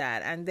who do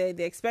that, and they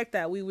expect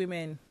that we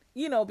women,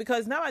 you know,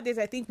 because nowadays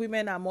I think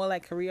women are more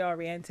like career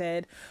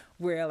oriented.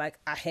 We're like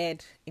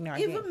ahead in our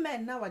game. Even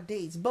men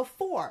nowadays,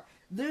 before,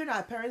 during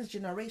our parents'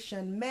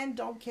 generation, men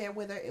don't care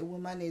whether a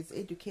woman is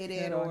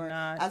educated Or or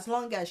not. as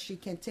long as she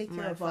can take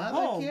care My of her father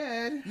home.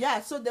 cared.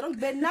 Yeah, so they don't.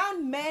 But now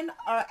men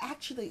are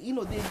actually, you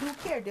know, they do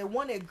care. They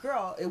want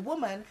a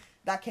woman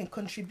that can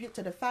contribute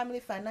to the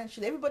family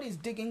financially. Everybody's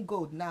digging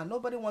gold now.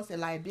 Nobody wants a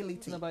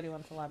liability. Nobody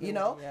wants a liability, You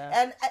know,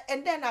 yeah.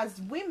 and then as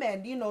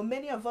women, you know,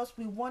 many of us,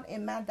 we want a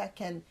man that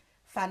can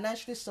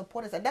financially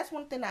support us, and that's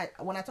one thing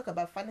when I talk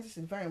about finances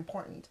is very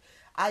important.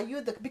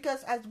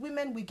 Because as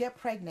women we get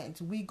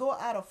pregnant, we go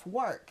out of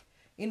work,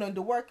 you know,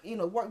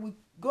 we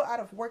go out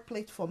of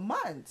workplace for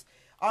months.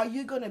 Are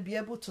you going to be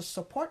able to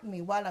support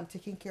me while I'm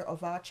taking care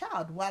of our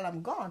child, while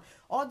I'm gone?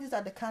 All these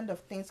are the kind of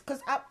things,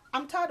 because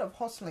I'm tired of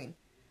hustling.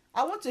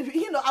 I want to,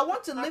 you know, I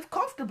want to live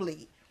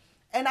comfortably,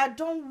 and I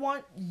don't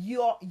want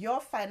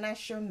your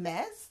financial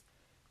mess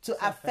to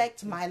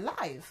affect my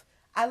life.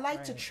 I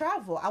like to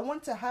travel. I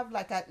want to have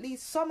like at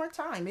least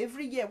summertime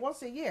every year,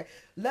 once a year.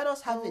 Let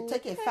us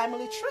take a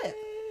family trip.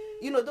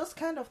 You know, those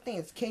kind of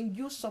things. Can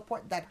you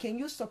support that? Can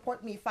you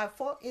support me if I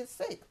fall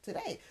sick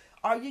today?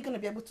 Are you going to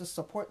be able to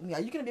support me?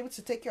 Are you going to be able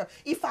to take care of,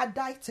 if I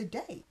die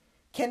today,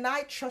 can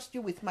I trust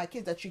you with my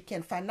kids that you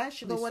can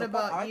financially But what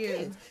support about our you?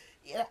 kids?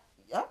 Yeah.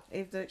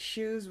 If the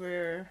shoes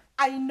were...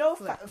 I know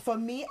for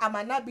me, I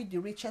might not be the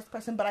richest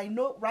person, but I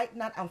know right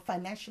now I'm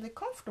financially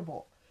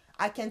comfortable.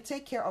 I can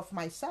take care of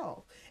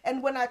myself.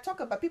 And when I talk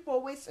about, people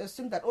always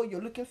assume that, oh,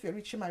 you're looking for a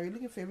rich man, you're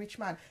looking for a rich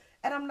man.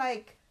 And I'm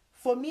like,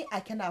 for me,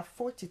 I can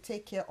afford to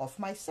take care of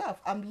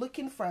myself. I'm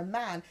looking for a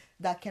man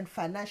that can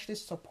financially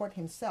support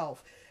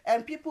himself.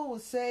 And people will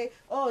say,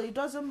 oh, it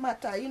doesn't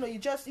matter. You know, you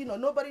just, you know,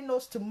 nobody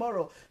knows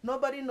tomorrow.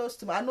 Nobody knows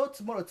tomorrow. I know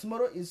tomorrow.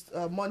 Tomorrow is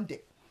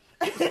Monday.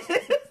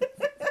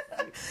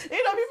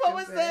 You know, people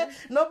always say,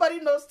 nobody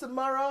knows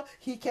tomorrow.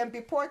 He can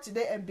be poor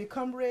today and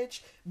become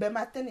rich. But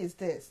my thing is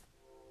this.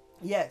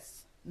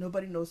 Yes,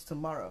 nobody knows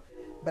tomorrow.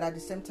 But at the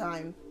same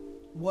time,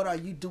 what are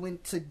you doing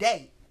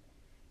today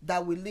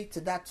that will lead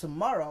to that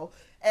tomorrow?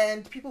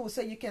 And people will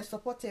say, you can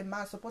support a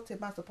man, support a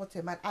man, support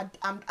a man.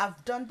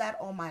 I've done that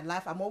all my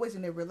life. I'm always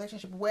in a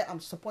relationship where I'm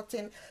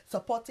supporting.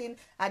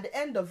 At the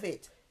end of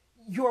it,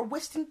 you're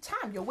wasting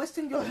time. You're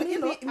wasting your, you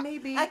know.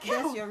 Maybe I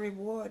can't. that's your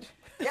reward.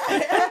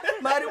 Yeah,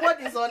 my reward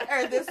is on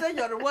earth. They say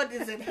your reward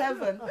is in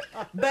heaven.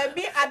 But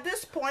me, at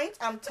this point,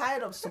 I'm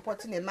tired of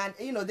supporting a man.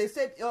 You know, they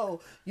said,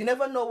 oh, you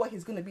never know what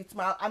he's going to be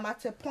tomorrow. I'm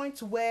at a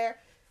point where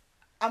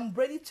I'm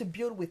ready to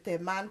build with a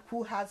man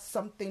who has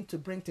something to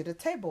bring to the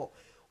table.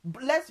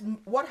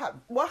 What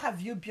have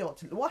you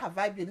built? What have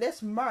I built?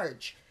 Let's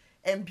merge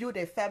and build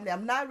a family.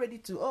 I'm not ready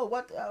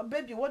to,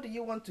 baby, what do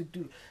you want to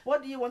do?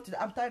 What do you want to do?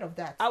 I'm tired of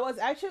that. I was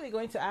actually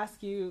going to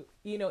ask you,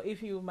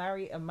 if you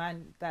marry a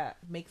man that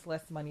makes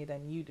less money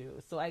than you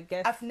do. So I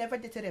guess I've never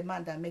dated a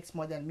man that makes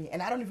more than me,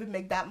 and I don't even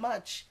make that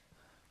much.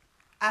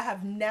 I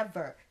have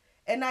never.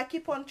 And I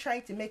keep on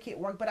trying to make it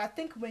work, but I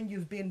think when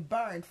you've been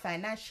burned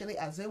financially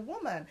as a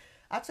woman,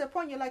 at a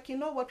point you're like, you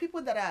know what,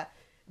 people that are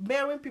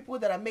marrying people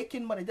that are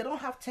making money, they don't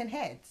have 10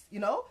 heads,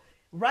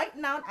 Right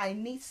now, I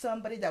need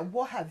somebody that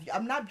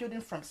I'm not building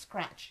from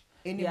scratch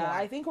anymore. Yeah,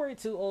 I think we're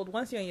too old.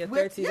 Once you're in your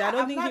 30s, I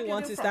don't think you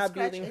want to start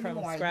building from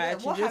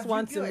scratch. You just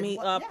want to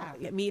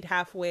meet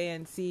halfway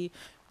and see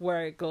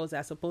where it goes,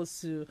 as opposed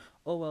to,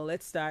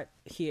 let's start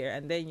here.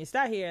 And then you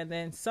start here, and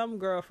then some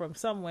girl from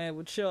somewhere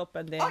would show up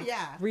and then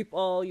reap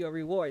all your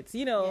rewards.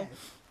 Yes.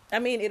 I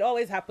mean, it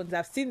always happens.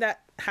 I've seen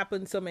that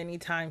happen so many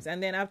times.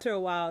 And then after a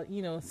while,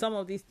 some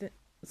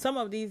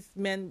of these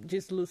men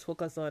just lose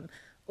focus on,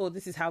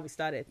 this is how we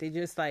started. They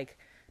just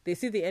they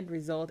see the end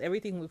result,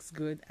 everything looks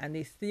good, and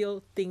they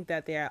still think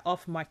that they are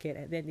off market,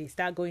 and then they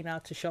start going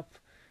out to shop,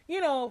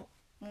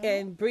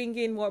 and bring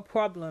in more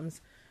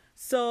problems.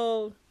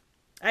 So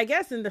I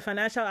guess in the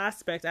financial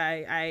aspect,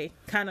 I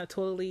kind of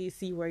totally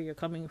see where you're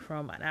coming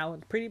from, and I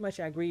would pretty much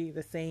agree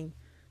the same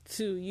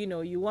too.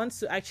 You want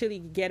to actually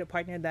get a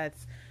partner that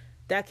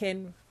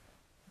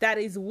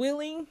is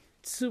willing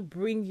to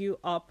bring you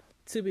up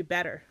to be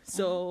better.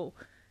 So,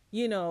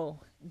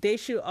 they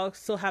should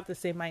also have the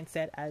same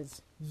mindset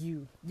as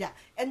you. Yeah.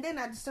 And then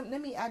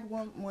let me add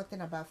one more thing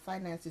about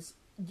finances.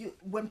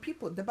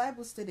 The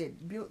Bible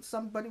stated, build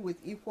somebody with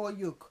equal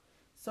yoke.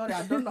 Sorry,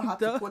 I don't know how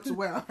to quote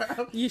well.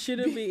 You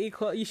shouldn't be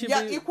equal. You should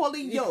be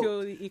equally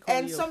yoked.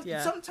 And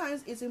yoked,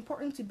 sometimes it's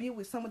important to be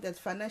with someone that's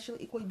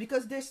financially equal,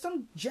 because there's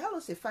some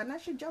jealousy,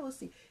 financial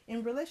jealousy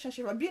in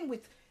relationship. I've been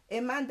with a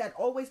man that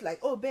always like,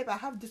 oh babe, I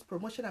have this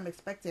promotion I'm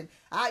expecting.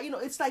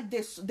 It's like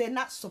they're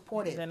not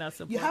supported. They're not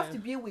supported. You have to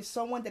be with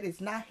someone that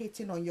is not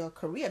hating on your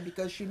career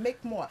because you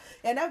make more.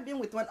 And I've been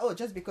with one,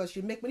 just because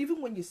you make more.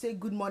 Even when you say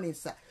good morning,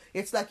 sir,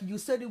 it's like you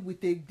said it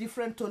with a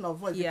different tone of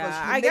voice.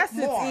 Yeah, I guess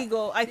it's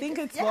ego. I think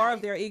it's more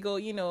of their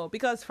ego,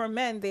 because for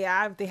men, they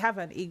have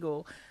an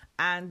ego.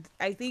 And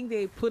I think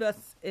they put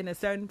us in a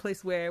certain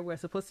place where we're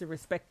supposed to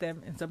respect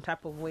them in some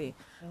type of way.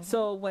 Mm-hmm.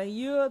 So when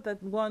you're the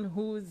one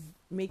who's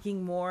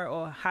making more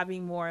or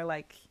having more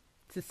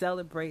to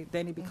celebrate,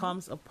 then it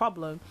becomes a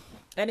problem.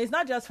 And it's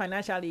not just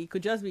financially. It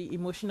could just be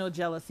emotional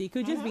jealousy. It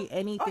could just be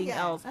anything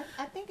else.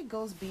 I think it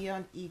goes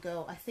beyond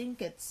ego. I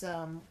think it's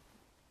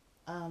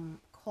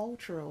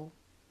cultural.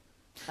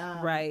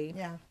 Right.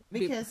 Yeah.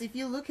 Because if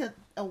you look at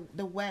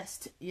the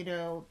West,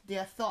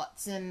 their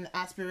thoughts and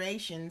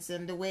aspirations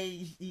and the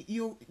way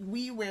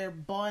we were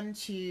born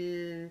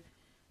to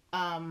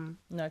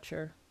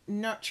nurture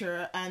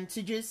and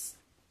to just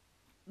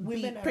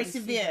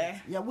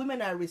persevere. Yeah,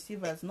 women are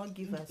receivers, not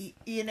givers.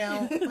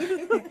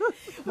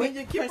 When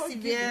you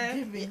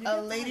persevere,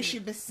 a lady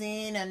should be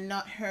seen and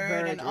not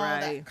heard and all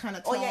that kind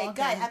of talk. Oh yeah, a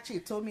guy actually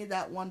told me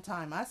that one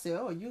time. I said,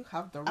 you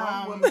have the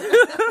wrong woman.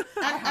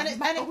 and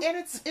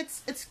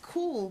it's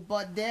cool,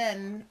 but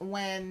then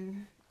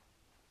when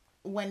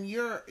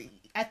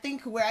I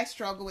think where I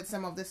struggle with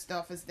some of this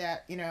stuff is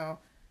that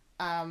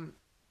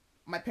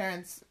my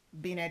parents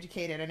being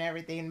educated and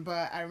everything,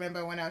 but I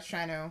remember when I was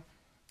trying to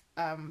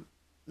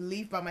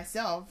leave by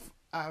myself,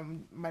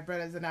 my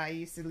brothers and I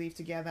used to leave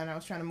together, and I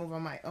was trying to move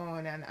on my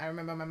own, and I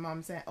remember my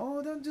mom saying,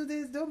 don't do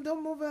this, don't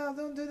move out,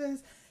 don't do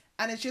this.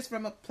 And it's just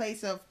from a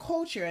place of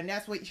culture, and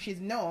that's what she's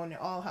known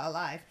all her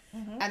life.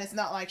 Mm-hmm. And it's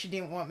not like she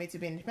didn't want me to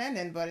be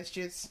independent, but it's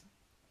just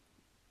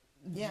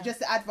the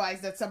advice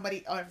that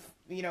somebody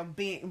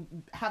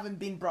having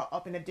been brought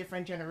up in a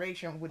different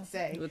generation would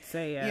say,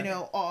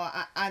 yeah. Or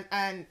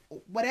and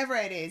whatever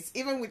it is.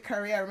 Even with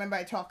career, I remember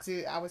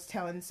I was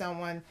telling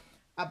someone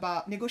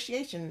about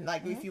negotiation.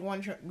 Like if you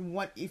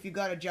if you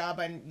got a job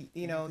and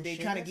they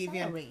trying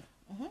to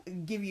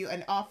give you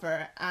an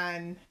offer,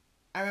 and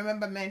I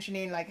remember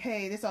mentioning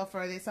hey, this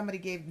offer that somebody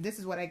gave, this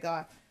is what I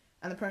got,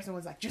 and the person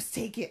was like, just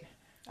take it.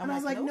 And I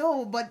was like,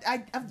 no, but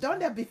I've done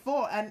that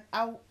before, and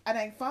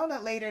I found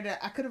out later that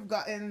I could have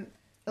gotten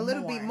a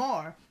little bit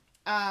more.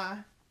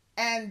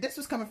 And this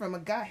was coming from a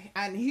guy,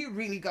 and he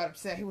really got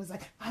upset. He was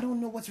like, I don't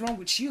know what's wrong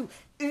with you.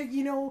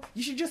 You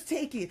should just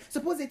take it.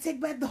 Suppose they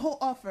take back the whole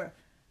offer.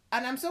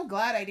 And I'm so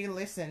glad I didn't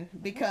listen,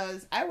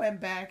 because I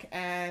went back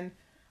and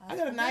I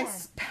got a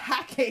nice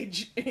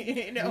package.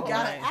 You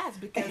gotta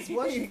ask, because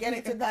once you get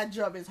into that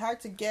job, it's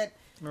hard to get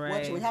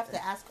what you have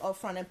to ask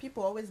upfront, and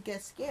people always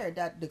get scared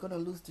that they're gonna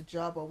lose the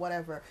job or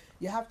whatever.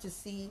 You have to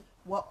see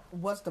what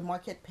was the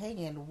market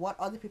paying, what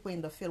other people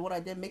in the field, what are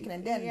they making,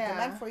 and then Yeah.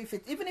 demand for if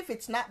it, even if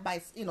it's not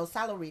by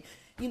salary,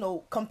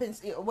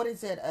 what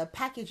is it,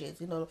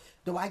 packages,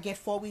 do I get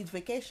 4 weeks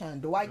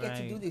vacation, do I get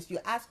to do Right. this? You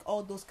ask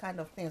all those kind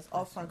of things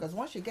upfront, because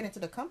once you get into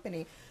the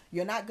company,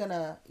 you're not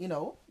gonna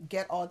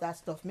get all that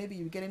stuff. Maybe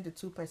you get into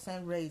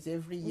 2% raise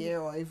every year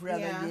or every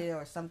Yeah. other year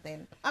or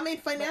something. I mean,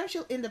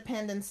 financial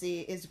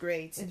independency is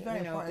great. It's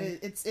very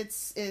important.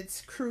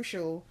 It's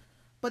crucial,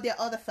 but there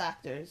are other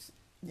factors.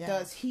 Yeah.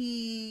 Does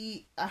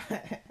he?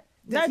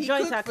 That he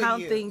joint cook for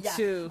account you? thing Yeah.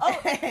 too.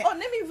 Let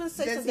me even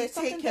say Does something. he There's take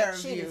something care that of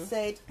she you?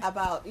 said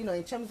about,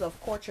 in terms of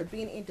culture,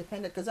 being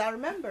independent. Because I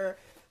remember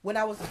when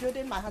I was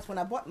building my house, when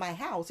I bought my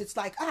house, it's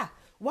like,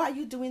 why are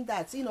you doing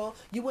that?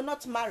 You will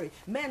not marry.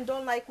 Men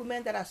don't like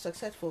women that are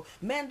successful.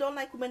 Men don't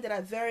like women that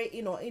are very,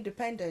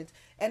 independent.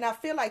 And I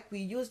feel like we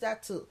use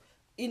that to,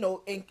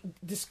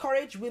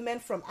 discourage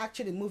women from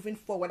actually moving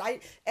forward.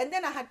 And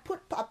then I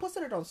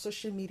posted it on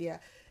social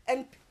media,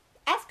 and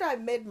after I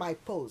made my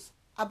post,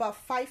 about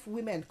 5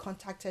 women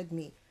contacted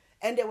me,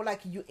 and they were like,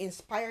 you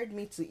inspired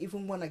me to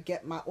even want to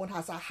get my own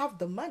house. I have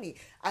the money,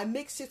 I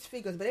make 6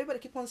 figures, but everybody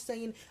keep on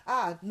saying,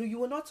 no, you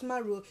will not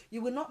marry,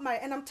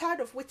 and I'm tired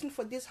of waiting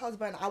for this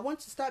husband. I want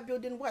to start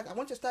building wealth, I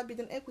want to start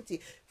building equity.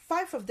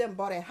 5 of them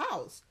bought a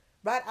house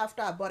right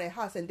after I bought a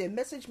house, and they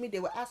messaged me, they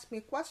would ask me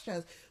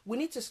questions. We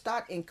need to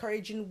start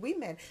encouraging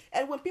women.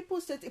 And when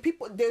people say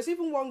there's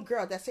even one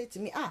girl that said to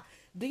me,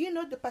 do you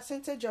know the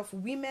percentage of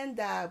women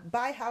that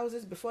buy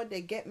houses before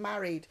they get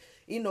married,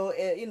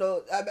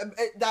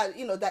 that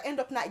end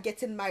up not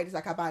getting married is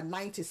like about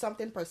 90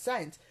 something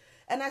percent.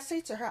 And I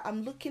say to her,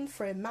 I'm looking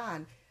for a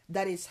man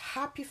that is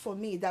happy for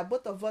me, that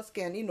both of us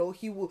can,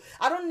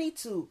 I don't need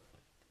to,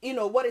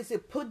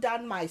 put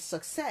down my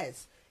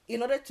success in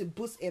order to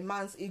boost a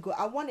man's ego.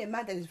 I want a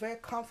man that is very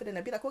confident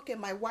and be like, okay,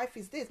 my wife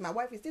is this,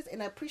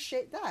 and I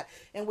appreciate that,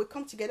 and we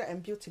come together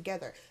and build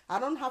together. I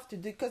don't have to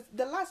do, because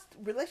the last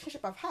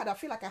relationship I've had, I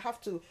feel like I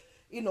have to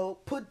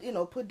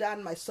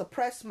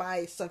suppress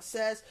my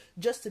success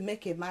just to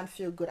make a man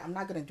feel good. I'm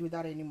not going to do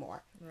that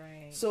anymore.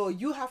 Right. So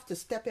you have to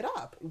step it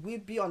up. We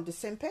be on the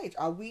same page.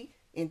 Are we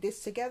in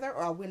this together,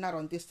 or are we not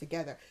on this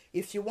together?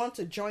 If you want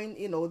to join,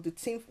 the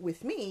team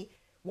with me,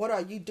 what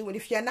are you doing?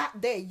 If you're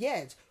not there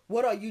yet,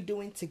 what are you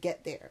doing to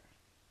get there?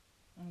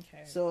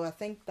 Okay. So I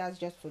think that's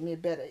just for me.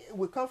 But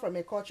we come from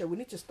a culture, we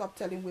need to stop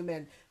telling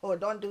women, oh,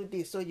 don't do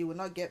this so you will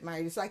not get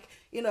married. It's like,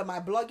 my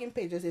blogging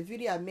page, there's a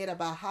video I made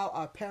about how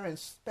our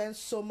parents spend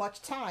so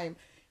much time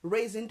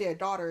raising their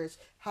daughters,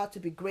 how to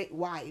be great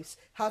wives,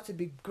 how to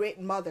be great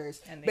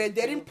mothers, And but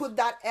they didn't put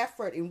that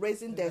effort in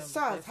raising their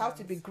sons, how to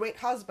sons. be great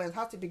husbands,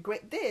 how to be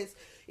great this.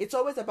 It's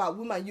always about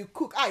women. You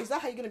cook. Is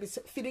that how you're going to be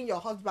feeding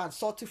your husband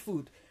salty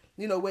food?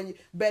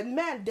 But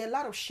men, there are a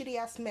lot of shitty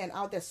ass men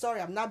out there.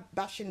 Sorry, I'm not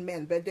bashing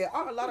men, but there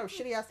are a lot of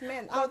shitty ass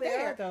men out they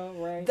there are though,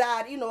 right?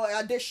 that,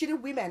 there's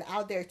shitty women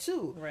out there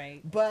too.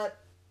 Right. But,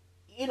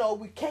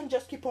 we can't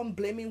just keep on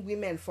blaming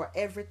women for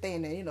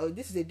everything. And,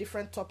 this is a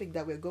different topic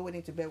that we're going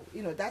into, but,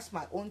 that's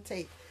my own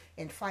take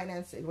in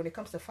finances. When it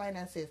comes to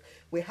finances,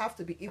 we have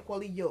to be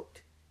equally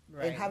yoked.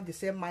 Right. And have the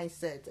same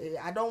mindset.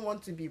 I don't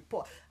want to be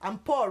poor. I'm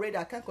poor already.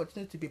 I can't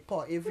continue to be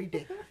poor every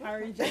day. I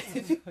reject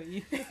it for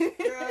you.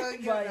 Girl,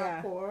 you're But not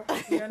yeah. poor.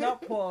 You're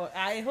not poor.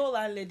 A whole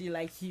landlady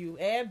like you,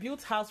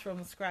 built house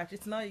from scratch.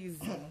 It's not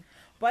easy.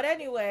 But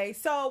anyway,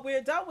 so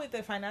we're done with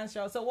the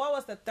financial. So what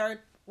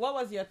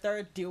was your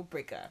third deal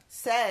breaker?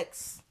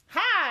 Sex.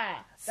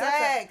 Ha!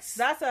 Sex.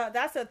 That's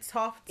a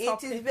tough topic.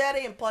 It is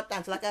very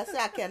important. Like I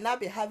said, I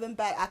cannot be having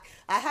I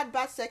had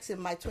bad sex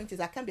in my 20s.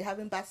 I can't be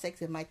having bad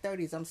sex in my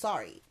 30s. I'm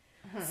sorry.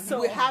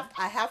 So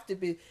I have to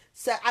be.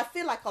 So I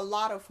feel like a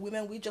lot of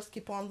women, we just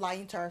keep on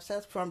lying to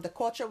ourselves from the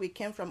culture we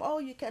came from. Oh,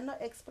 you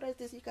cannot express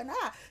this. You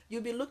cannot.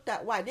 You'll be looked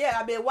at white. Yeah,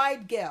 I'm a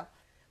white girl.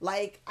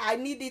 Like I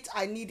need it.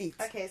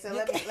 Okay, so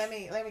let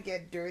me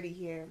get dirty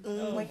here.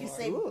 When you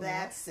say Ooh.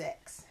 bad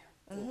sex,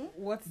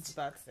 what's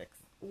bad sex?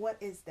 what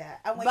is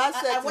that? I want, Bad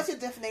I sex want is- your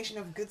definition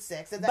of good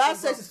sex. Is that Bad involve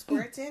sex is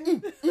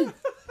squirting?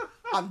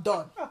 I'm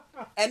done.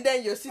 And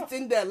then you're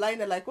sitting there lying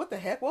there like, what the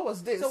heck? What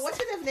was this? So what's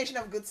your definition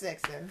of good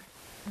sex then?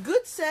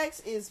 Good sex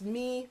is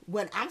me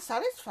when I'm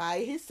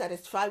satisfied, he's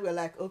satisfied, we're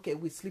like, okay,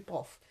 we sleep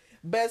off.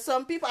 But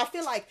some people, I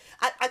feel like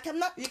I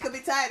cannot. You could be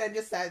tired and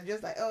just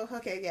like, oh,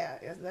 okay, yeah,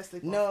 let's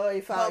sleep. No,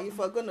 off. if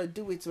we're gonna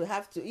do it, we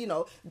have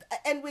to,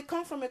 And we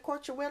come from a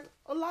culture where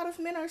a lot of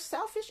men are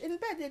selfish in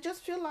bed. They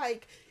just feel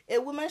like a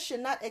woman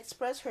should not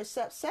express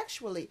herself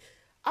sexually.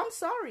 I'm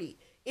sorry,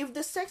 if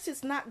the sex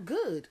is not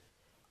good,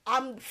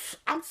 I'm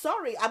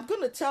sorry. I'm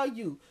gonna tell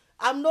you.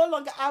 I'm no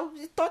longer. I'll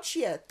touch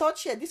here.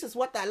 This is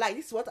what I like.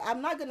 This is what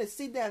I'm not gonna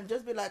sit there and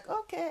just be like,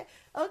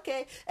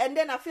 okay. And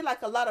then I feel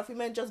like a lot of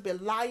women just be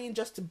lying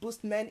just to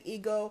boost men'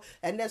 ego,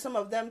 and then some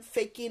of them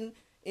faking,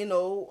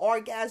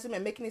 orgasm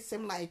and making it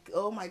seem like,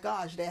 oh my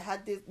gosh, they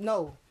had this.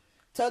 No,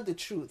 tell the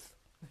truth.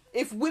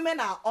 If women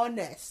are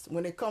honest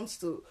when it comes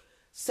to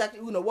sex,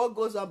 what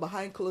goes on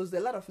behind closed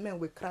doors, a lot of men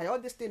will cry. All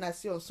this thing I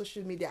see on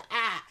social media,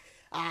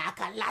 I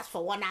can last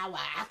for 1 hour,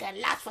 I can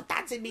last for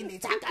 30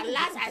 minutes, I can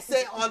last. I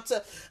say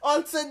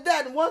until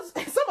then. Once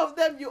some of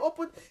them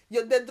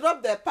they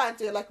drop their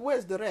pants. You're like,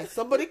 where's the rest?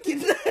 Somebody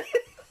kidnapped.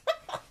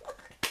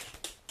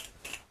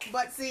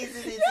 But see,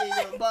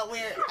 but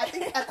I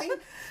think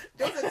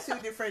those are two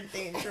different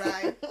things,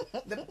 right?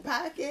 The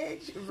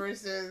package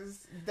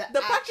versus the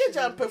package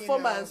action, and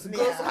performance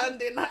goes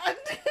hand in hand.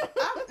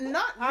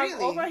 Not I'm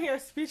really. over here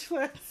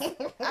speechless.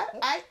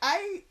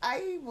 I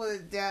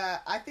would.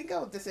 I think I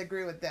would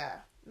disagree with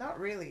that. Not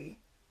really.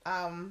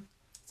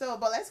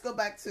 But let's go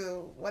back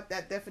to what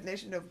that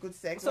definition of good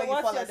sex. So when what's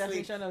you fall your asleep.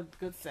 definition of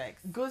good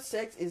sex? Good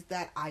sex is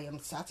that I am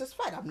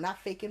satisfied. I'm not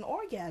faking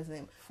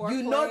orgasm. Foreplay,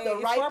 You know the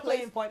is right foreplay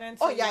place. important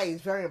Oh to yeah, you?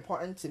 it's very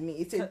important to me.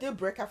 It's a deal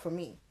breaker for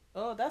me.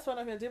 Oh, that's one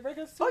of your deal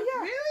breakers too? Oh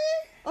yeah.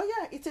 Really? Oh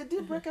yeah, it's a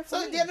deal breaker for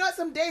So me. there are not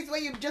some days where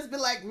you just be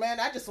like, man,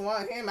 I just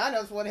want him. I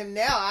just want him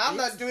now. I'm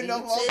not doing no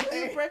more. It's a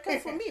deal breaker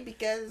for me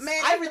because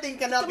Man, everything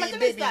cannot be,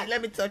 baby.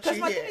 Let me touch you Because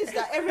my here. thing is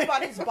that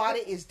everybody's body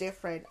is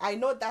different. I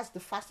know that's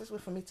the fastest way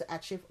for me to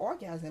achieve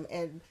orgasm,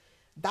 and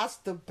that's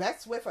the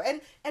best way for.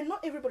 And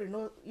not everybody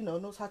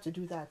knows how to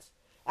do that.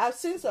 I've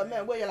seen some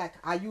men where you're like,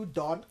 "Are you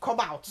done? Come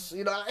out!"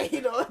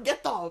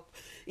 Get up.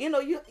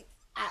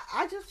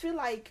 I just feel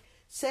like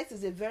sex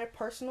is a very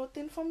personal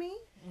thing for me.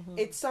 Mm-hmm.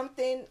 It's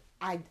something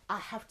I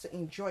have to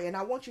enjoy, and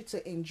I want you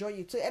to enjoy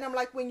it too. And I'm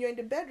like, when you're in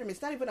the bedroom, it's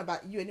not even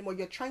about you anymore.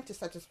 You're trying to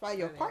satisfy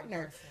your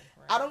partner.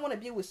 Right. I don't want to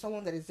be with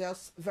someone that is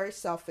just very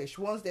selfish.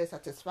 Once they're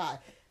satisfied,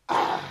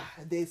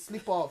 they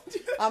sleep off.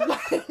 I'm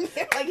like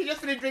you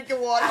just finished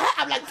drinking water.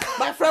 I'm like,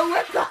 my friend,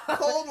 wake up.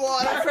 Cold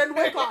water. My friend,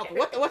 wake up.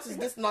 What is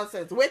this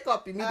nonsense? Wake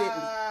up immediately.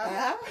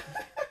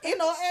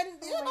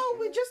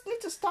 We just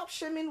need to stop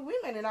shaming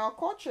women in our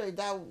culture.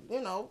 That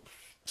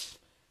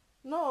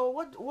no,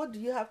 what do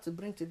you have to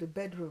bring to the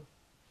bedroom?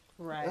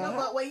 Right. No,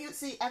 but when you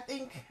see,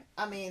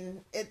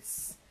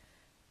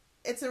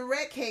 it's a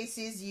rare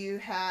cases you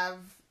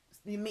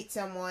meet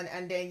someone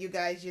and then you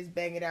guys just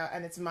bang it out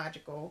and it's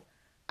magical.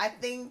 I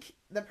think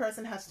the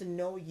person has to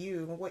know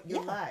you, what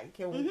you like,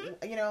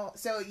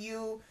 so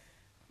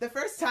the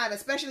first time,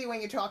 especially when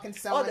you're talking to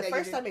someone. The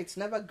first time it's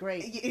never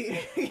great.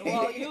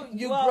 Well,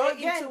 you grow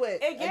into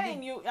it.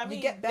 Again, you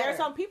get better. There are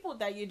some people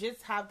that you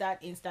just have that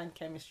instant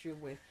chemistry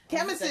with.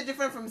 Chemistry is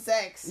different from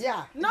sex.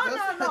 Yeah. No.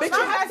 But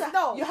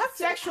you have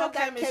sexual to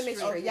have that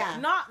chemistry. Okay. Yeah.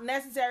 Not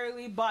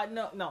necessarily, but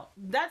no.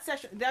 That's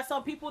sexual. There's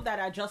some people that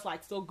are just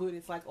like so good.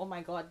 It's like, oh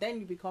my god.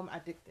 Then you become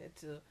addicted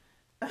to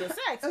the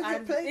sex.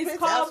 And it's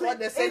called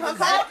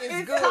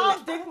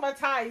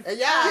stigmatized.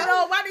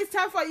 Yeah. When it's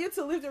time for you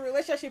to leave the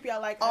relationship, you're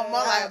like,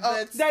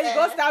 then you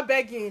go start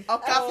begging.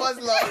 Love.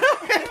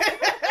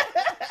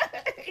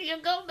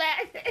 You go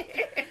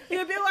back.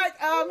 You'll be like,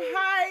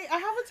 hi, I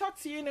haven't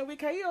talked to you in a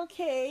week. Are you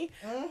okay?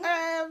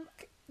 Mm-hmm.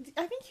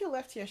 I think you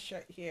left your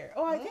shirt here.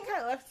 Oh, I think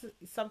I left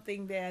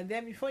something there. And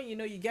then before you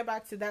know, you get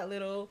back to that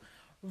little,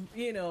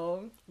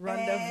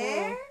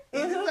 rendezvous.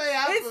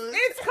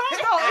 It's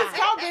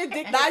called being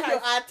dignitized. Now you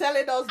are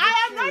telling us the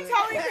I am truth. not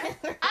telling you.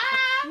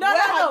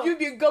 Where have you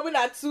been going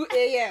at 2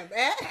 a.m.?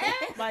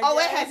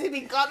 Where has he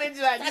been coming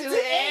to at 2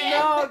 a.m.?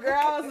 No,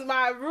 girls,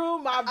 my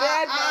room, my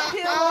bed, my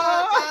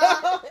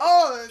pillow.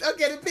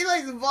 Okay, the pillow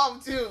is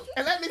involved too.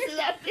 And let me see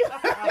that pillow.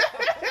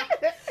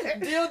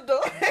 Dildo.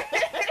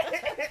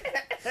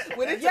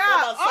 We need to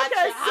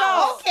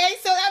Okay,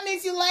 so that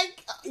means you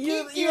like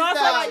you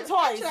also like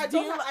toys.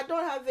 Actually, I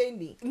don't have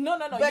any. No.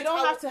 You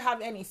don't have to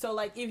have any. So,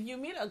 like, if you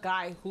meet a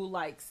guy who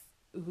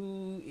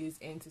is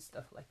into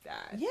stuff like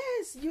that,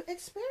 yes, you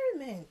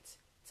experiment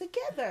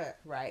together,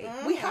 right?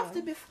 Mm-hmm. We have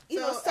to be,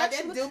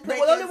 sexual. The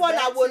only one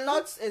I will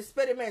not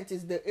experiment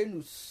is the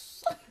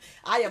anus.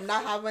 I am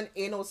not having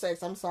anal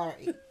sex. I'm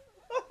sorry.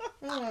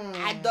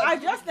 I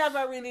just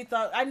never really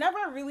thought. I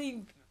never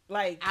really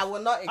I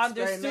will not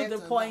understood the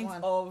point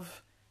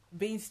of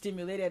being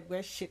stimulated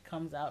where shit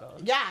comes out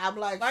of. Yeah, I'm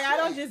like I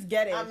don't just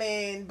get it.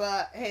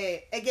 But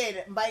hey,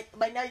 again, by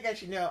now you guys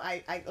should know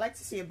I like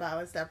to see a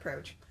balanced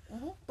approach.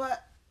 Mm-hmm.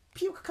 But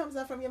puke comes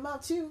out from your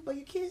mouth too, but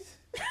you kiss.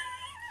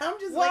 I'm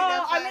just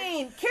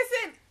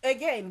kissing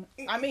again.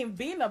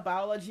 Being a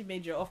biology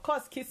major, of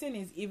course, kissing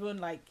is even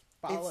like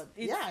biology.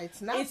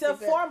 It's not. It's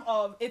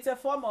a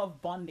form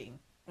of bonding.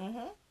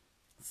 Mm-hmm.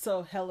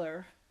 So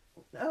Heller.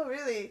 Oh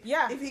really?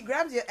 Yeah. If he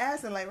grabs your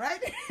ass and right?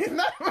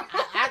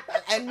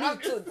 And me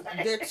too.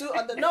 They're two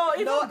other. No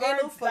anal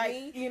for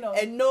me.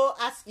 And no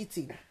ass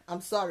eating.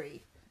 I'm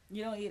sorry.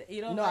 You don't eat.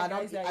 You don't. No, I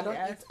don't eat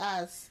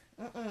ass.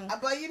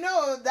 But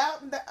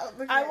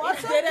I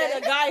once dated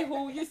a guy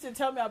who used to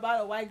tell me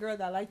about a white girl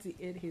that liked to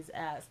eat his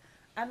ass,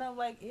 and I'm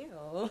like,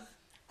 ew.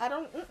 I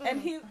don't.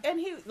 And he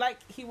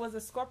was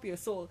a Scorpio,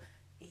 so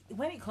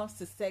when it comes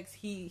to sex,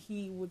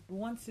 he would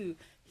want to.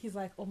 He's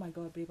like, oh my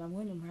god, babe, I'm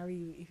going to marry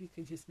you if you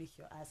could just make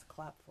your ass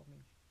clap for me.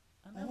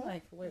 And I'm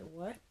like, wait,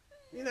 what?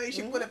 You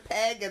should put a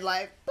peg and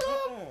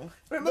boom.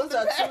 Those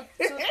are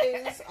two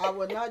things I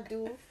would not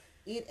do.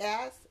 eat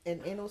ass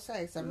and anal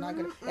sex. I'm not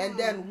gonna. And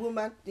then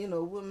woman,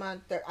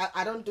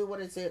 I don't do, what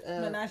is it?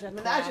 Menage a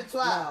Menage a trois.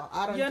 trois. No,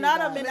 I don't. You're do not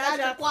that. a menage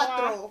a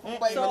quattro.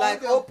 So-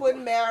 Like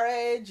open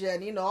marriage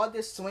and all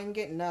this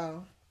swinging.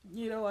 No.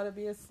 You don't want to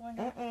be a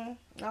swinger. I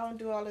don't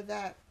do all of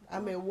that.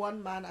 I'm a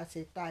one man at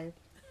a time.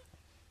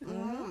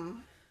 Oh,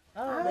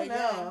 I don't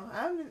know.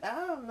 I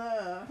don't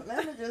know.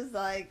 Let me just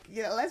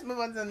let's move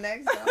on to the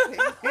next topic.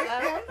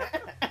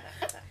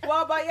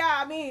 Well, but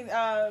yeah, I mean,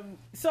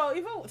 so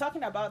even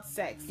talking about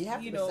sex, You have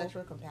to you be know,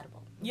 sexually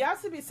compatible. you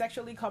have to be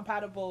sexually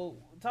compatible.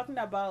 Talking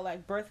about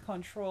like birth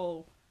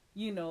control,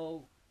 is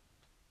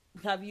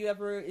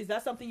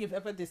that something you've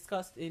ever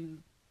discussed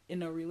in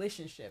a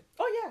relationship?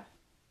 Oh yeah.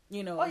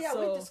 Oh, yeah,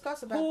 we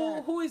discussed about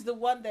that. Who is the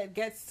one that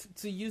gets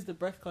to use the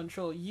birth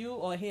control, you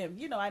or him?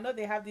 I know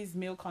they have these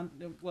male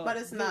But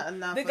it's not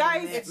enough. The for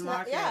guys, the it's not-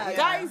 market. yeah.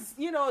 guys,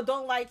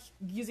 don't like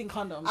using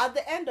condoms. At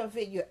the end of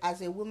it, you,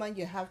 as a woman,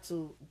 you have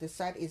to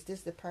decide: is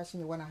this the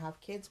person you want to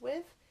have kids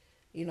with?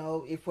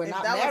 If we're If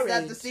not that married, was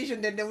that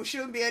decision, then there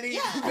shouldn't be any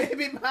Yeah.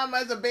 baby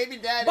mamas or baby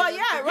daddies. But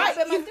yeah, right.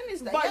 but my thing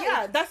is that, but yeah,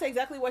 yeah, that's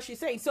exactly what she's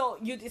saying. So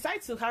you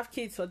decide to have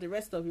kids for the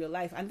rest of your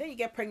life, and then you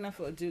get pregnant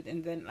for a dude,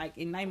 and then like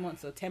in 9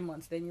 months or 10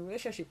 months, then your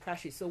relationship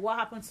crashes. So what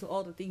happens to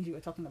all the things you were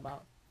talking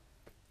about?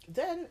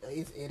 then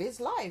it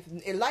is life.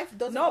 Life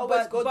doesn't No,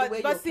 always but go the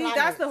way but you see, plan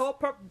that's it. the whole.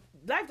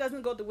 Life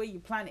doesn't go the way you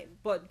plan it,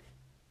 but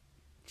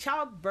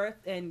childbirth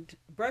and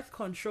birth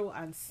control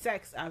and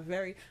sex are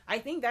very. I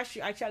think that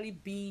should actually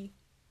be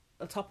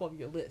the top of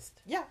your list.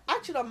 Yeah,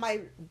 actually, on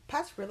my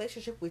past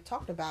relationship, we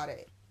talked about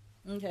it.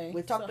 Okay,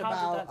 We talked So how did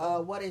that about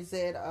go? what is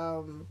it?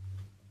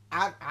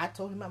 I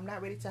told him I'm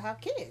not ready to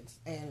have kids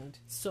and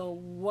So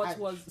what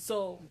was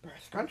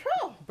birth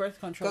control. birth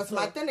control? Because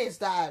my thing is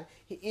that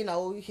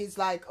he's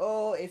like,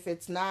 oh, if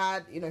it's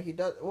not, he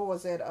does. What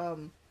was it?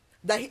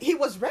 That he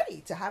was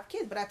ready to have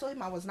kids, but I told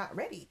him I was not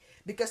ready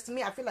because to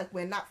me, I feel like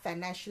we're not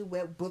financially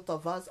where both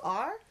of us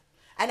are,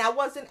 and I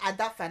wasn't at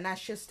that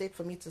financial state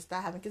for me to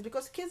start having kids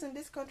because kids in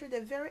this country,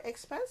 they're very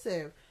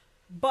expensive.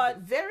 But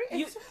Very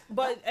you, expensive.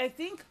 but I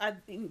think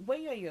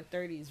when you're in your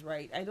 30s,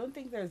 right? I don't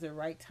think there's a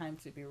right time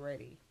to be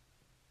ready,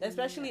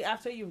 especially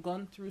after you've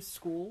gone through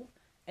school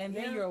and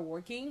then Yeah. you're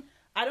working.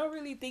 I don't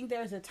really think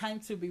there's a time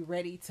to be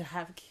ready to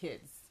have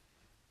kids.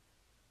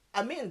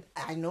 I mean,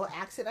 I know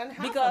accident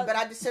happen, Because- but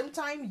at the same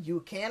time,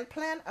 you can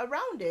plan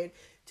around it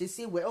to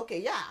see where,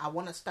 okay, yeah, I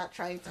want to start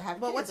trying to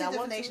have But kids. what's the I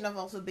want definition of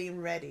also being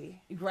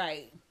ready?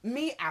 Right.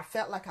 Me, I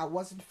felt like I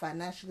wasn't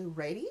financially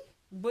ready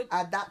But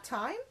at that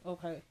time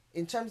okay.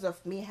 in terms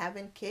of me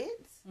having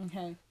kids.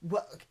 Okay.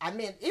 Well, I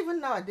mean, even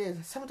nowadays,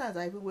 sometimes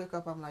I even wake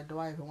up, I'm like, do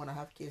I even want to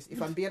have kids?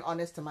 If I'm being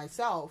honest to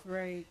myself.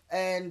 Right.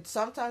 And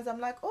sometimes I'm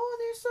like, oh,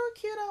 they're so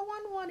cute, I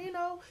want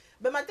one.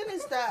 But my thing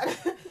is that,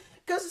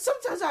 because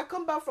sometimes I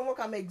come back from work,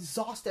 I'm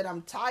exhausted,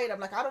 I'm tired. I'm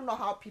like, I don't know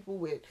how people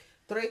with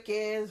 3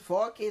 kids,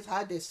 4 kids,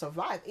 how they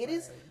survive. It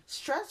is Right.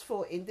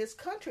 stressful in this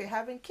country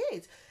having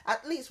kids.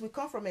 At least we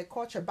come from a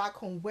culture back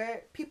home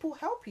where people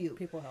help you.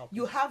 People help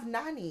You have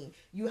nanny.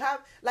 You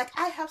have, like,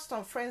 I have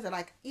some friends that,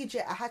 like,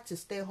 EJ, I had to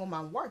stay home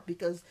and work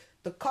because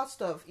the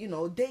cost of,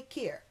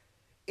 daycare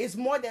is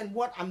more than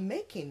what I'm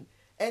making.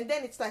 And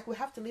then it's like we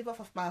have to live off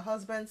of my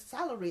husband's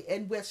salary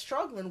and we're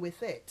struggling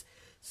with it.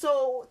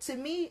 So to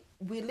me,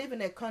 we live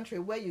in a country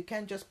where you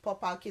can't just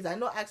pop out kids. I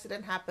know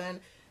accident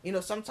happen.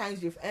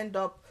 Sometimes you end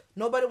up,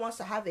 nobody wants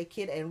to have a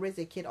kid and raise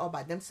a kid all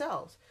by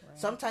themselves. Right.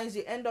 Sometimes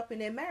you end up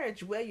in a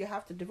marriage where you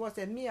have to divorce.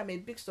 And me, I'm a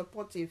big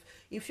supportive.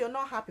 If you're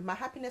not happy, my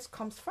happiness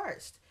comes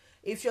first.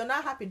 If you're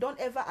not happy, don't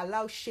ever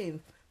allow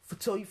shame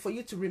for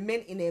you to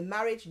remain in a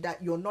marriage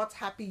that you're not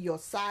happy, you're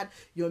sad,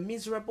 you're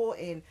miserable,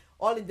 and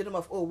all in the name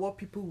of, oh, what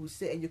people will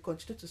say, and you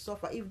continue to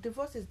suffer. If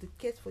divorce is the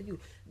case for you,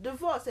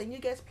 divorce, and you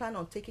guys plan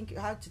on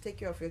how to take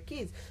care of your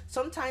kids.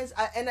 Sometimes,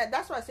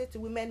 that's why I say to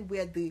women,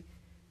 we're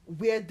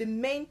the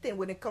main thing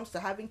when it comes to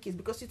having kids,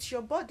 because it's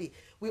your body.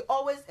 We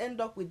always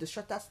end up with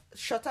the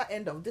shorter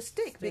end of the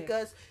stick.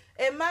 Because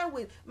a man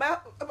with my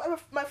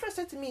friend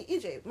said to me,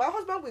 EJ, my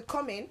husband will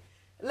come in.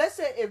 Let's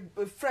say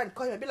a friend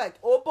call him and be like,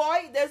 oh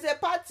boy, there's a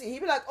party. He'll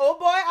be like, oh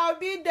boy, I'll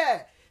be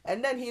there.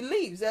 And then he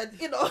leaves, and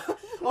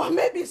or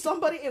maybe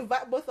somebody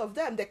invite both of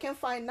them. They can't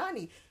find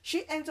nanny.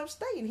 She ends up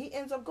staying. He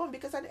ends up going,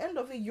 because at the end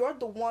of it, you're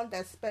the one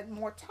that spent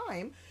more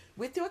time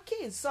with your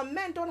kids. Some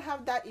men don't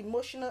have that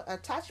emotional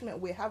attachment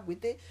we have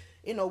with it.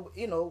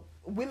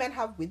 Women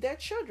have with their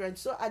children.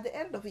 So at the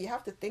end of it, you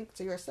have to think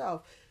to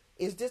yourself,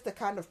 is this the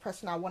kind of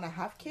person I want to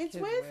have kids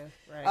with?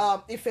 Right.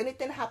 If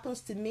anything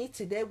happens to me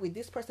today, will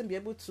this person be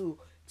able to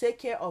take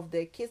care of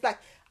their kids? Like,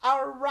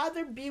 I would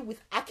rather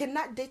I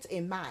cannot date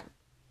a man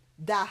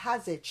that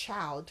has a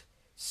child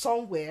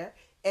somewhere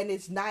and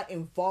is not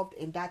involved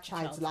in that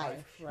child's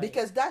life. Right.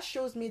 Because that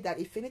shows me that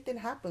if anything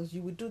happens,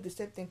 you would do the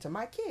same thing to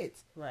my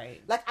kids.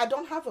 Right. Like, I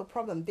don't have a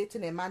problem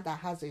dating a man that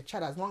has a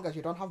child, as long as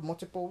you don't have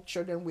multiple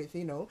children with,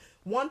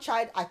 one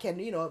child. I can,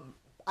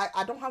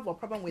 I don't have a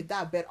problem with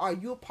that. But are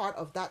you part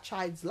of that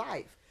child's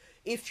life?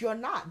 If you're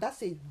not,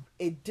 that's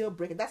a deal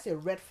breaker. That's a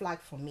red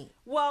flag for me.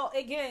 Well,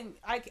 again,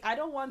 I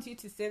don't want you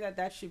to say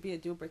that should be a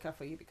deal breaker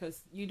for you,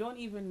 because you don't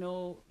even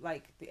know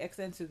like the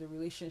extent of the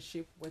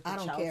relationship with the I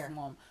don't child's care.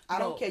 mom. I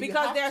don't care. You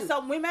because have there are to.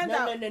 some women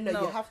No, that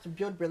no. You have to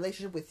build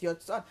relationship with your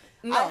son.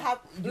 No.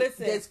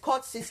 Listen. There's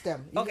court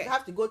system. You Okay.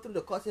 have to go through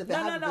the court system.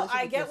 No.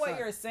 I get what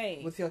you're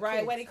saying. With your right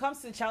kids. when it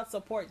comes to child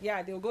support,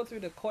 yeah, they'll go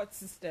through the court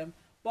system,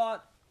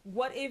 but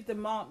what if the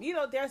mom,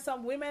 there are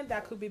some women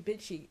that could be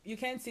bitchy. You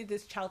can't see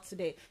this child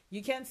today.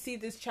 You can't see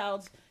this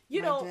child,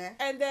 My dear.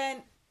 and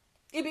then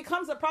it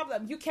becomes a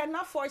problem. You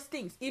cannot force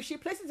things. If she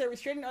places a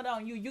restraining order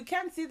on you, you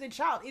can't see the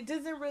child. It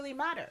doesn't really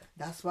matter.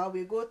 That's why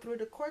we go through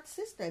the court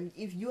system.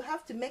 If you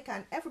have to make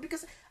an effort,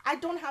 because I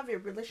don't have a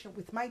relationship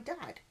with my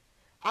dad.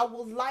 I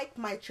would like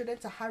my children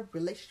to have a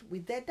relationship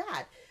with their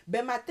dad.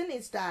 But my thing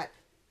is that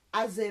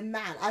as a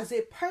man, as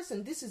a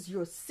person, this is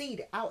your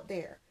seed out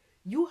there.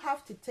 You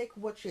have to take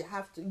what you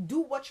have to do,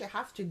 what you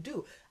have to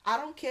do. I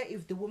don't care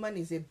if the woman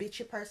is a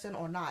bitchy person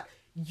or not.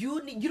 You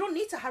don't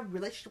need to have a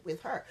relationship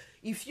with her.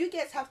 If you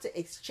guys have to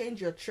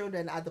exchange your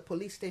children at the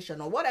police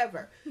station or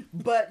whatever,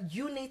 but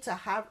you need to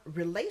have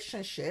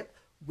relationship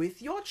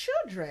with your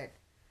children.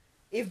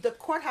 If the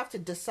court have to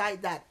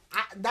decide that,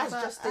 that's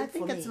But just it I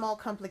think for it's me. more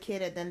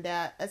complicated than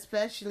that,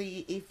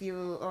 especially if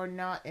you are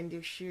not in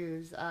their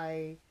shoes.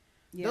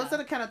 Those are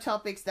the kind of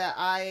topics that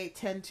I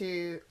tend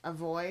to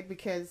avoid,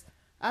 because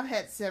I've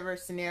had several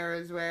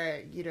scenarios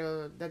where,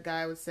 the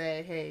guy would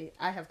say, hey,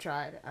 I have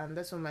tried, and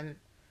this woman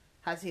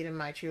has hidden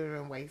my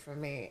children away from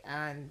me,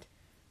 and,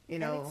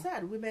 And it's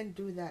sad. Women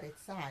do that.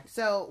 It's sad.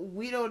 So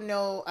we don't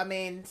know. I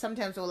mean,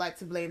 sometimes we'll like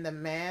to blame the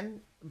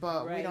man,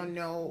 but we Right. don't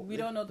know. We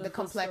don't know the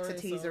full story,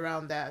 complexities so-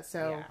 around that.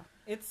 So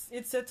Yeah.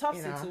 It's a tough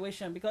You know.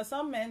 situation, because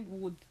some men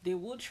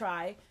would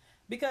try,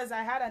 because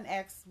I had an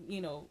ex,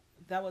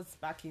 that was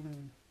back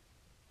in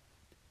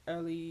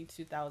early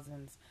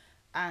 2000s,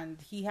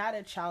 and he had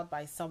a child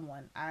by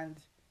someone, and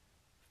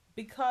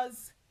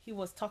because he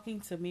was talking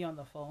to me on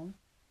the phone,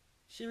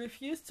 she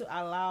refused to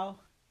allow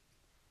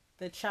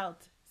the child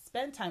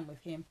spend time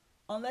with him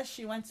unless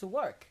she went to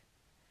work.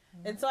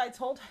 And so I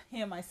told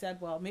him, I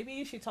said, well, maybe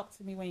you should talk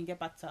to me when you get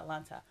back to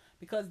Atlanta,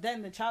 because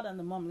then the child and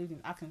the mom lived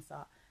in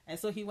Arkansas. And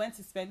so he went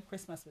to spend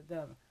Christmas with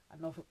them.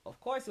 And of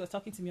course, he was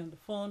talking to me on the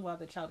phone while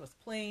the child was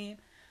playing.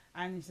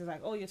 And she's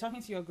like, oh, you're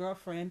talking to your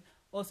girlfriend.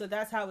 Oh, so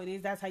that's how it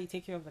is. That's how you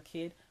take care of the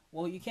kid.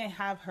 Well, you can't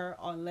have her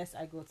unless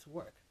I go to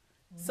work.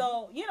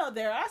 So,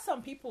 there are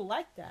some people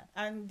like that.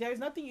 And there's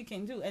nothing you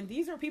can do. And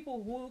these are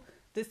people who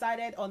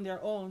decided on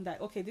their own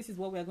that, okay, this is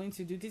what we're going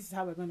to do. This is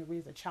how we're going to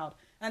raise a child.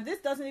 And this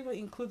doesn't even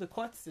include the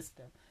court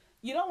system.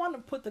 You don't want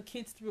to put the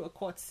kids through a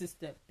court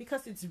system,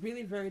 because it's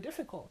really very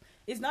difficult.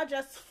 It's not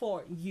just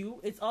for you.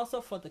 It's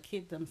also for the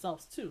kid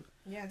themselves, too.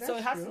 Yeah, that's So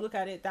it has true. to look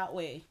at it that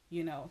way,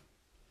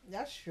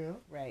 That's true.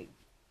 Right.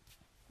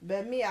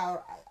 But me,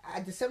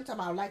 at the same time,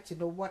 I would like to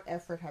know what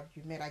effort have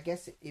you made. I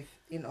guess if,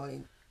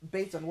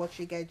 based on what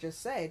you guys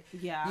just said,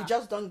 Yeah. you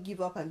just don't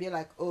give up and be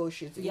like, oh,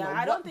 shit.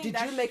 I don't think did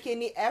that you make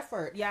any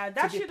effort Yeah, to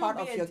that be shouldn't part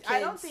be of your a, kids? I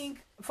don't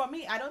think, for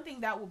me, I don't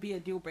think that would be a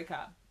deal breaker.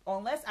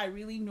 Unless I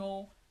really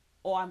know,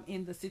 or I'm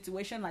in the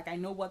situation, like I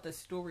know what the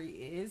story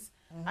is.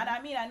 And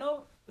I mean, I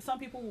know some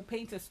people will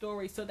paint a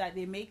story so that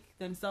they make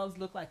themselves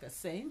look like a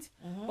saint.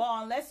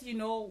 But unless you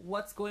know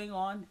what's going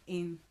on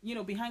in,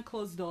 behind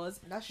closed doors,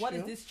 That's what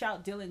is true. this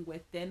child dealing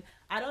with, then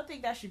I don't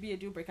think that should be a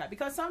deal breaker.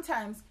 Because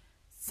sometimes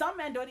some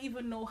men don't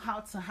even know how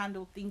to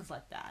handle things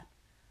like that.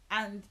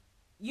 And,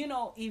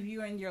 if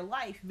you're in your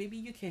life, maybe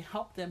you can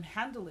help them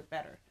handle it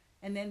better.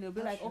 And then they'll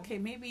be That's like, true. okay,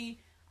 maybe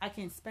I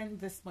can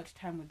spend this much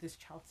time with this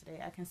child today.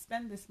 I can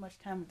spend this much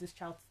time with this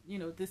child,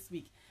 this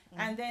week.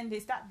 And then they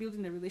start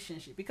building the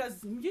relationship,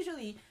 because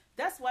usually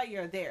that's why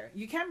you're there.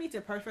 You can't meet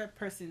a perfect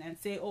person and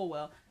say, oh,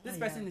 well, this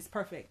person is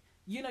perfect.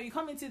 You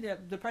come into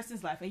the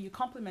person's life and you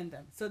compliment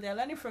them. So they're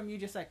learning from you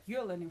just like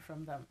you're learning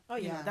from them. Oh,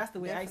 yeah, That's the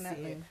way I see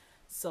definitely. it.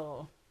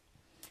 So,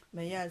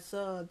 But yeah,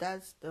 so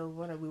that's the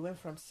one. We went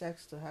from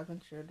sex to having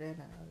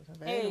children.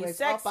 But hey, anyways,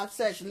 sex. up at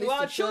sex leads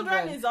Well, to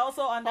children is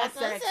also under That's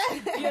sex.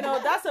 sex.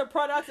 That's a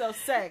product of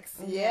sex.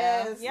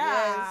 Yes, Yeah.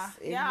 yes,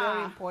 it's Yeah.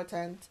 very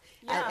important.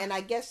 Yeah. And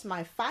I guess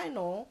my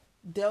final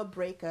deal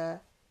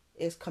breaker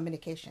is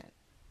communication.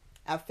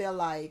 I feel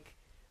like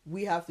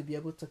we have to be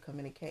able to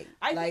communicate.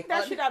 I like, think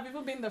that should have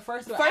even been the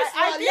first one. First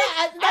I one,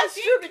 think, that's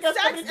I true, think because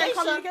sex and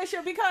communication-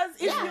 communication, because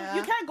if Yeah,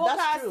 you can't go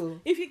that's past, true.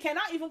 if you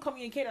cannot even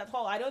communicate at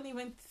all, I don't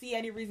even see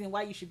any reason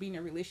why you should be in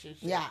a relationship.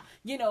 Yeah.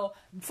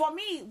 For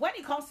me, when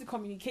it comes to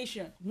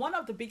communication, one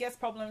of the biggest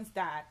problems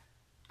that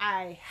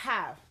I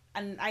have,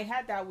 and I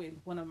had that with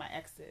one of my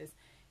exes,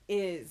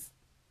 is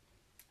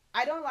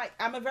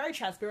I'm a very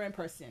transparent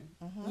person.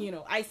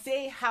 I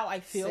say how I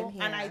feel,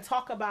 Same and I here.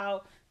 talk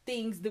about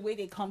things the way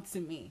they come to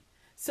me.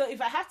 So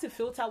if I have to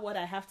filter what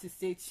I have to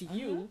say to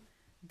you,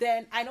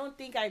 then I don't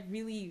think I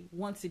really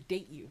want to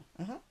date you.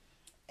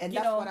 and You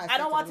that's know, what I I said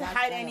don't to want the to last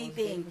hide guy I was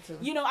anything. dating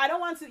too. I don't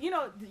want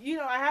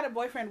to, I had a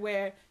boyfriend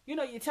where,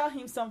 you tell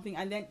him something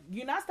and then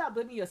you now start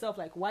blaming yourself,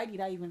 like, why did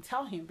I even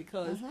tell him?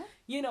 Because,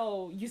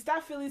 you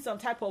start feeling some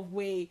type of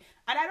way.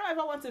 And I don't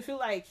ever want to feel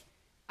like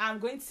I'm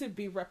going to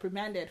be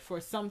reprimanded for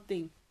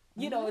something.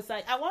 You know, it's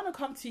like, I want to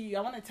come to you.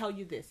 I want to tell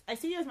you this. I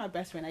see you as my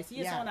best friend. I see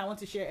you as someone I want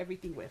to share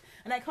everything with.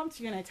 And I come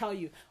to you and I tell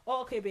you,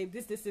 oh, okay, babe,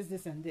 this,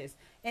 and this.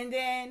 And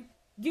then,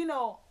 you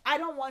know, I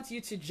don't want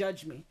you to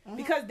judge me.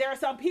 Because there are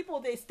some people,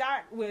 they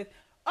start with,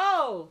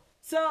 oh,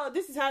 so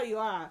this is how you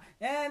are.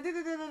 And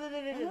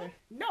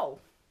no.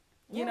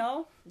 You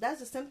know? That's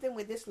the same thing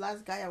with this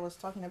last guy I was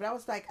talking about. I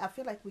was like, I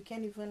feel like we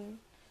can't even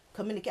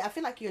communicate. I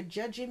feel like you're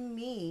judging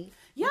me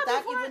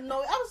without even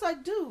knowing. I was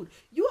like, dude,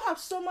 you have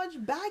so much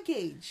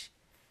baggage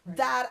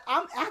that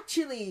I'm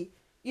actually,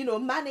 you know,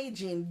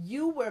 managing.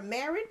 You were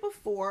married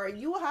before,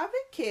 you have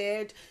a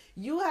kid,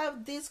 you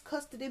have this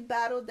custody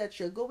battle that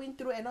you're going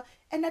through,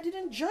 and I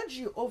didn't judge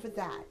you over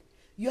that.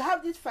 You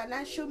have this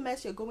financial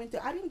mess you're going through.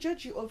 I didn't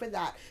judge you over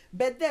that.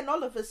 But then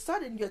all of a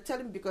sudden you're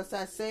telling me because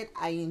I said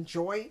I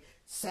enjoy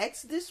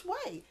sex this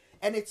way.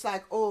 And it's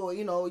like, oh,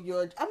 you know,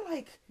 I'm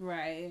like,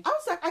 right. I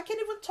was like, I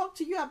can't even talk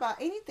to you about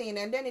anything.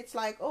 And then it's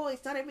like, oh,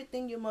 it's not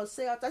everything you must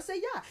say. I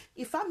say, yeah,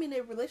 if I'm in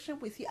a relationship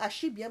with you, I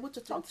should be able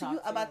to talk to you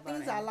about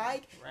things I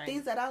like,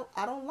 things that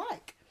I don't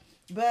like.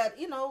 But,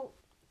 you know,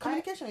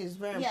 communication is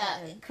very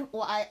important.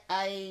 Well,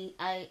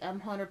 I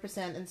am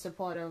 100% in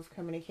support of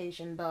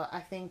communication, but I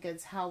think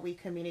it's how we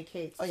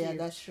communicate. Oh, yeah,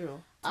 that's true.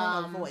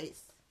 Tone of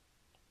voice.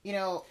 You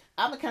know,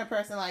 I'm the kind of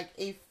person, like,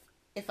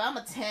 if I'm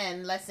a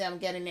 10, let's say I'm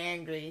getting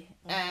angry,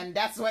 and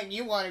that's when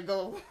you want to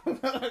go,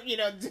 you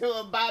know, do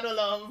a battle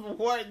of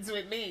words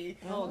with me,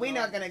 we're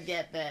not going to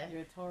get there.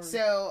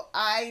 So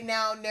I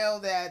now know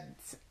that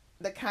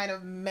the kind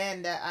of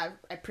men that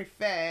I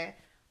prefer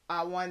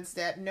are ones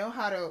that know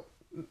how to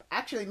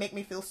actually make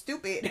me feel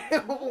stupid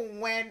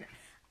when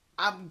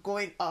I'm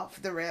going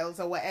off the rails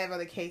or whatever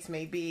the case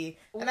may be.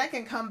 And I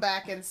can come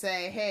back and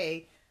say,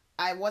 hey,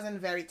 I wasn't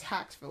very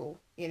tactful,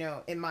 you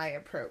know, in my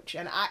approach.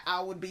 And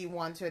I would be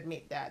one to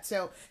admit that.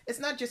 So it's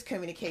not just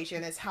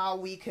communication, it's how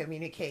we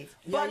communicate.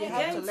 But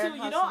again, too,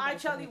 you don't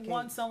actually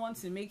want someone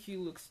to make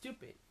you look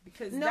stupid.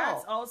 Because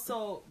that's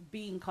also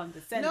being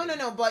condescending.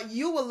 No. But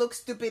you will look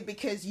stupid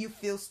because you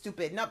feel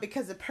stupid, not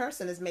because the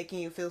person is making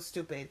you feel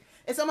stupid.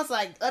 It's almost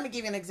like, let me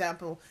give you an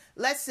example.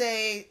 Let's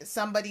say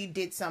somebody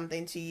did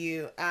something to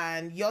you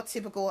and your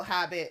typical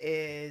habit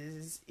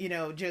is, you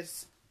know,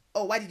 just,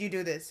 oh, why did you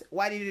do this?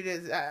 Why did you do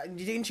this?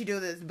 Didn't you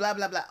do this? Blah,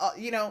 blah, blah.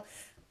 You know,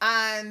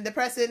 and the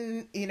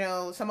person, you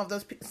know,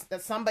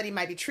 somebody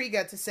might be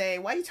triggered to say,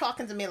 why are you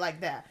talking to me like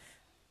that?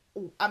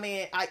 I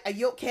mean, are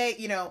you okay?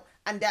 You know,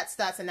 and that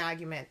starts an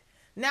argument.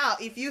 Now,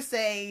 if you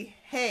say,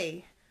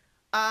 hey,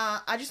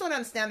 I just want to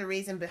understand the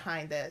reason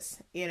behind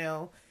this. You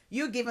know,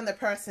 you're giving the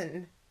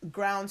person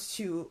grounds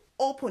to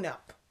open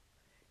up.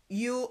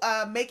 You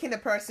are making the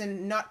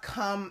person not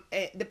come,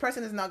 the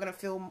person is not going to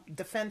feel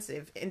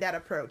defensive in that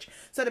approach.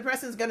 So the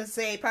person is going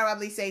to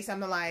probably say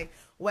something like,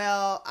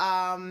 well,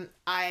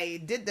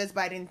 I did this,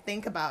 but I didn't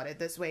think about it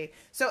this way.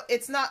 So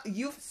it's not,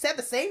 you've said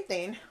the same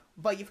thing,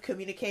 but you've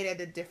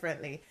communicated it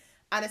differently.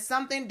 And it's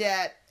something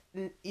that,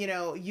 you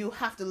know, you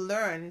have to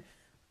learn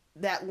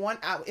that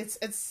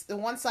it's the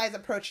one size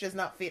approach does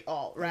not fit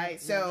all, right?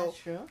 So, that's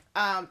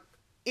true.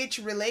 Each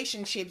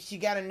relationships, you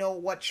got to know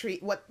what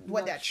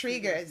that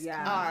triggers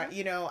are,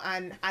 you know,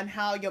 and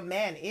how your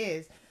man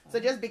is. So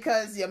just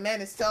because your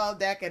man is tall,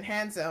 dark, and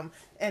handsome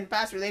in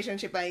past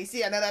relationship, and you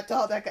see another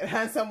tall, dark, and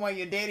handsome one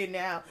you're dating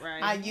now,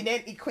 and you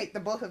didn't equate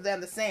the both of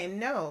them the same.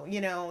 No,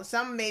 you know,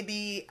 some may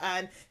be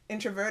an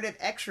introverted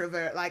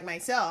extrovert like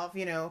myself,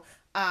 you know,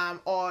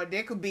 or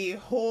they could be a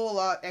whole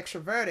lot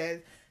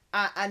extroverted.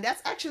 And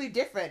that's actually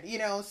different, you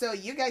know, so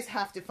you guys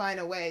have to find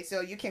a way so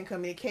you can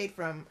communicate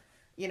from,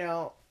 you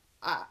know,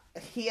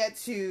 here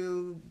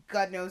to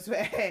God knows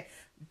where,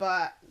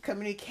 but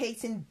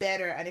communicating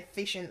better and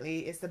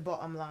efficiently is the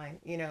bottom line.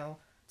 You know,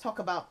 talk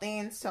about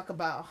things, talk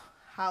about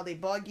how they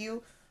bug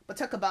you, but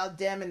talk about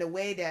them in the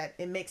way that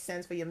it makes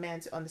sense for your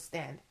man to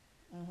understand.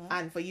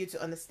 And for you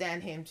to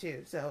understand him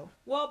too. So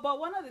but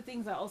one of the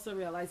things I also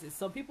realize is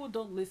some people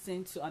don't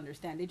listen to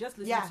understand. They just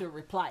listen to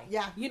reply.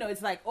 You know,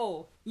 it's like,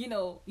 oh, you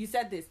know, you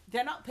said this.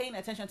 They're not paying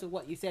attention to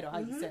what you said or how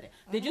you said it.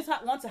 They just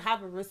want to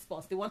have a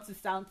response. They want to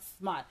sound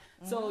smart.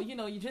 So, you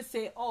know, you just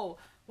say, oh,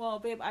 well,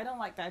 babe, I don't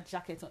like that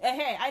jacket.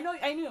 Hey,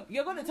 I knew.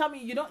 You're going to tell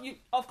me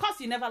of course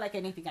you never like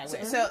anything I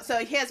wear.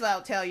 So here's what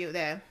I'll tell you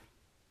there.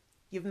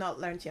 You've not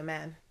learned your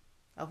man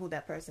or who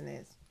that person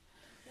is.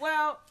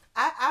 Well,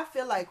 I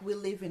feel like we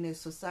live in a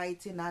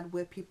society now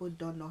where people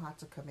don't know how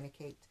to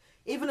communicate.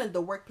 Even in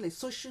the workplace,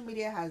 social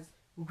media has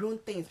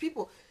ruined things.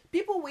 People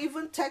will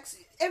even text.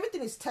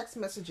 Everything is text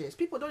messages.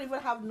 People don't even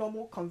have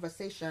normal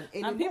conversation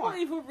anymore. And people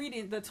even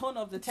read the tone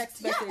of the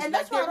text message. And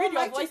that's why they read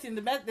your like voice in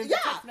the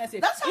text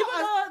message. That's how even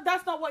though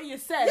that's not what you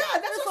said. Yeah,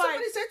 that's what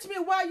somebody said to me.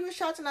 Why are you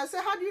shouting? I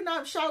said, how do you know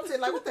I'm shouting?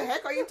 Like, what the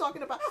heck are you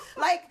talking about?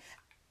 Like,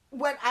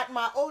 when at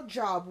my old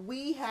job,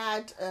 we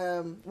had,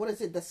 the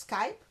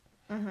Skype.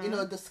 You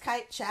know, the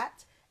Skype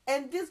chat.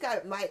 And this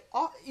guy,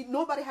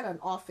 nobody had an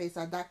office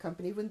at that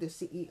company, even the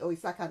CEO.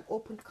 It's like an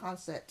open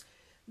concept.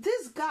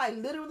 This guy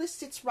literally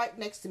sits right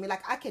next to me.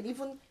 Like, I can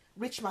even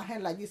reach my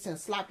hand like this and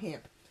slap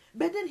him.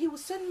 But then he would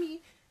send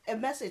me a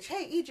message,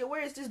 hey EJ,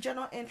 where is this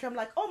journal entry? I'm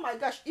like, oh my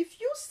gosh, if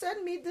you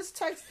send me this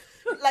text,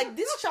 like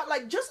this chat,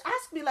 like just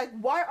ask me, like,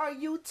 why are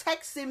you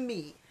texting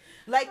me?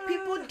 Like,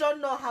 people don't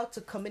know how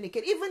to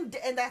communicate.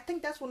 And I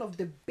think that's one of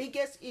the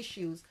biggest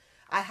issues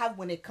I have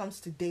when it comes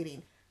to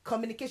dating.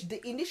 Communication,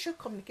 the initial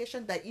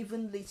communication that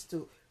even leads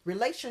to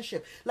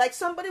relationship. Like,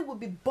 somebody will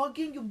be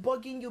bugging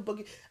you.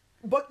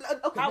 But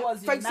okay, How was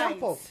for your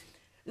example, night?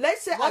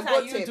 let's say What I are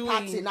go you to a doing?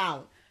 party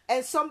now,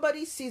 and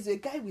somebody sees a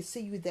guy will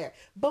see you there.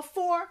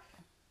 Before,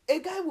 a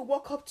guy will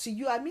walk up to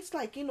you. I mean, it's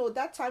like,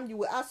 that time you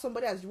will ask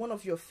somebody as one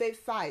of your fave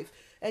 5,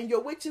 and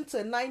you're waiting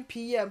till 9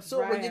 p.m. So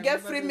Right, when you I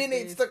get remember 3 those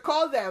minutes days. to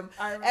call them,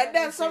 I and remember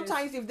then those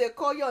sometimes if they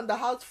call you on the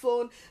house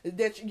phone,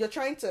 you're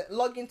trying to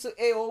log into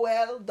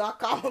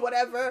AOL.com or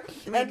whatever,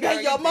 and then girl,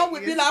 your you mom think will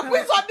be you- like,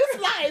 "Who's on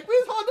this line?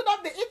 Who's holding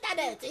up the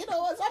internet?"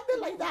 Or something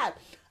like that.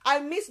 I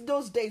miss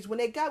those days when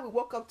a guy will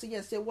walk up to you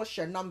and say, "What's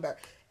your number?"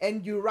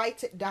 and you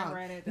write it down.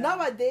 write it down.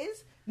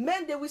 Nowadays,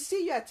 men, they will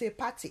see you at a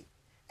party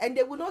and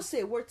they will not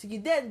say a word to you.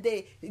 Then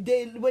they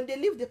when they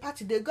leave the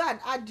party, they go and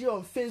add you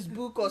on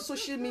Facebook or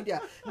social media.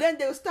 Then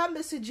they'll start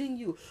messaging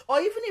you. Or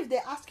even if they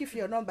ask you for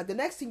your number, the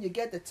next thing you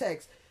get the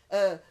text,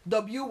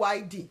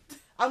 WYD.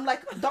 I'm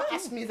like, don't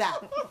ask me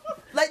that.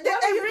 Like,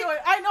 What are you doing?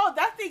 I know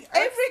that thing.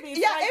 irks me.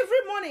 It's like-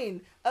 every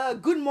morning,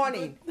 good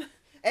morning.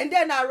 And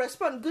then I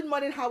respond, good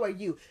morning, how are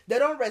you? They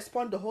don't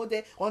respond the whole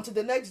day until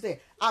the next day.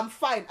 I'm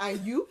fine, and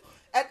you?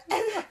 And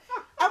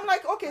I'm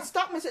like, okay,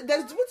 stop messaging.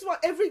 There's what's one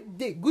every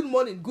day, good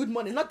morning,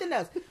 nothing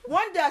else.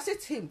 One day I said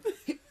to him,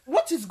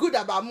 what is good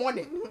about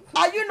morning?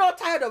 Are you not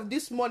tired of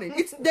this morning?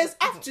 There's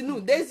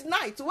afternoon, there's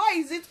night. Why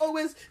is it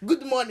always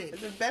good morning?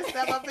 The best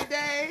time of the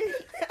day.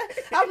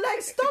 I'm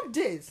like, stop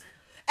this.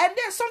 And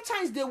then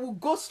sometimes they will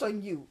ghost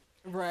on you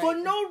Right. for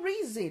no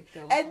reason.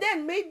 And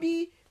then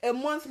maybe a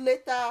month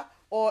later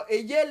or a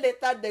year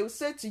later, they will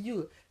say to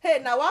you,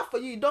 hey, now what for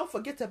you? Don't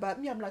forget about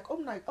me. I'm like,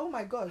 oh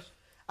my gosh.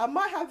 Am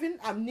I having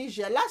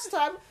amnesia? Last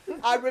time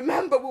I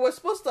remember we were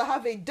supposed to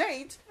have a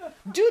date.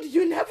 Dude,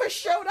 you never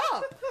showed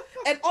up.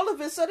 And all of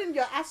a sudden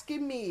you're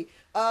asking me,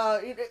 now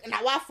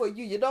what for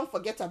you? You don't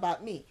forget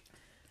about me.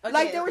 Okay,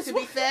 Like, there was to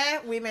be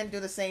fair, women do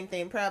the same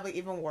thing, probably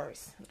even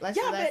worse. Yeah,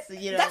 That's, but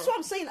you know, that's what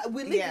I'm saying.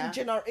 We live Yeah. in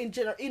general,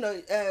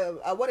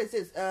 what is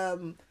this?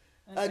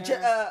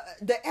 era.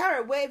 The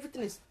era where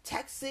everything is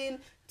texting.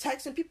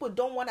 People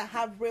don't want to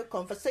have real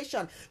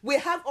conversation. We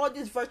have all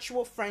this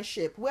virtual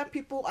friendship where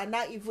people are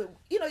not even,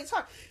 it's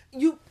hard.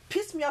 You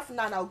piss me off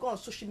now and I'll go on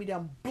social media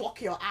and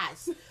block your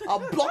ass.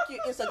 I'll block you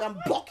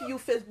Instagram, block you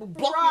Facebook,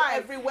 block you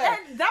everywhere.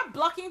 And that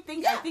blocking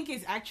thing, Yeah. I think,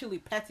 is actually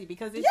petty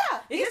because it Yeah,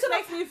 just instead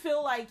makes me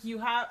feel like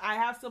I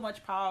have so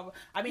much power.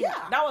 I mean, Yeah.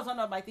 that was one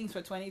of my things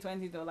for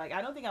 2020 though. Like,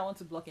 I don't think I want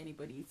to block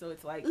anybody. So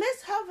it's like,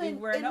 Let's have if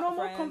we're a not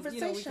normal friends,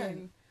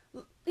 conversation.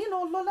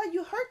 Lola,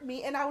 you hurt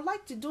me, and I would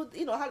like to do,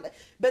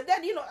 but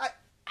then,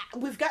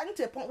 we've gotten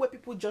to a point where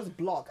people just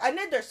block. I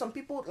know there's some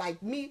people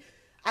like me.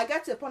 I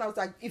got to a point I was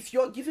like, if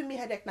you're giving me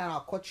headache now, I'll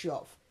cut you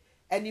off.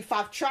 And if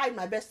I've tried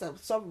my best to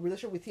solve a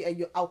relationship with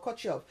you, I'll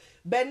cut you off.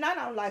 But now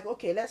I'm like,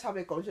 okay, let's have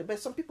a conversation. But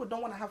some people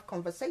don't want to have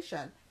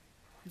conversation.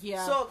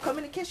 yeah. So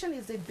communication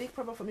is a big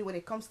problem for me when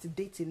it comes to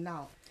dating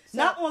now.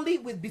 Not only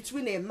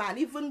between a man,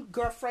 even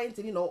girlfriends,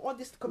 and all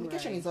this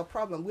communication Right. is a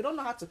problem. We don't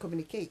know how to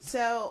communicate.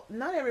 So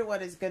not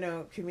everyone is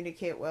gonna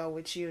communicate well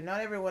with you.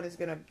 Not everyone is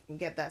gonna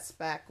get that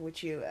spark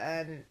with you.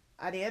 And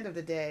at the end of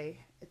the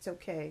day, it's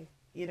okay,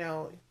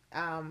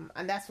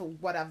 And that's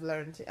what I've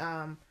learned.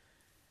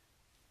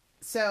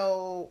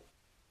 So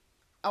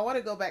I want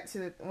to go back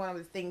to one of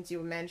the things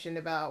you mentioned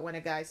about when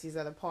a guy sees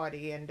at a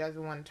party and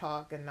doesn't want to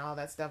talk and all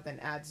that stuff, then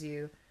adds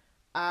you.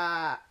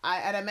 I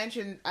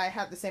mentioned I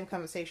had the same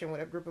conversation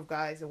with a group of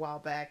guys a while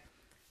back,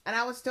 and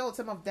I was told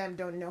some of them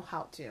don't know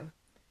how to.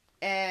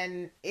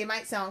 And it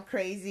might sound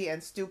crazy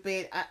and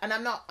stupid, and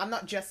I'm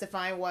not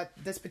justifying what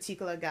this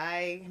particular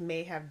guy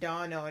may have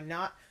done or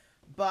not,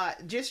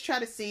 but just try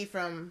to see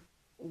from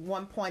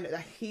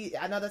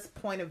another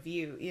point of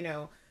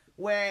view,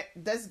 where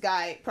this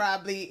guy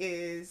probably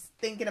is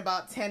thinking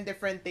about 10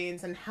 different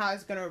things and how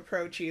he's going to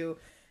approach you,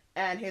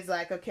 and he's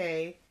like,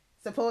 okay,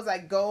 suppose I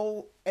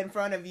go in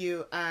front of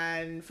you,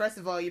 and first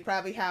of all, you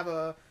probably have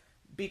a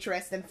beach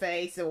resting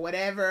face or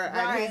whatever,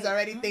 and he's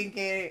already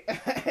thinking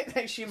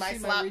that she might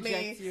slap me,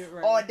 reject you,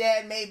 right. or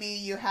then maybe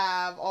you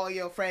have all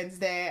your friends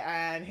there,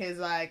 and he's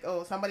like,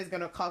 oh, somebody's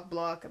gonna cock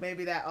block,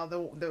 maybe that, or the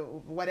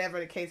whatever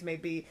the case may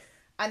be,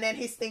 and then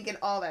he's thinking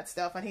all that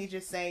stuff, and he's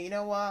just saying, you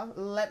know what,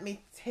 let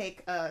me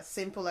take a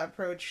simple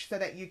approach so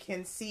that you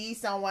can see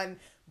someone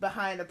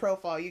behind the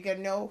profile, you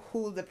can know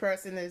who the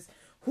person is,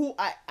 who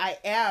I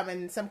am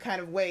in some kind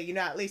of way,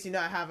 at least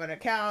I have an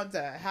account,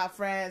 I have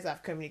friends,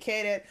 I've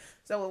communicated.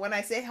 So when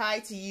I say hi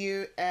to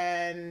you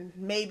and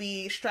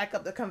maybe strike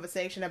up the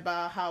conversation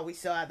about how we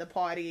saw at the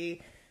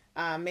party,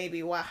 maybe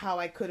how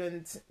I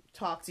couldn't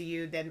talk to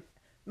you, then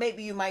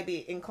maybe you might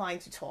be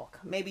inclined to talk.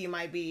 Maybe you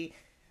might be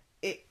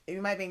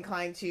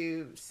inclined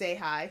to say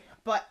hi.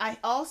 But I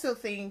also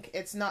think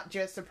it's not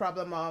just a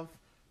problem of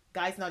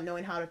guys not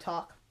knowing how to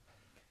talk.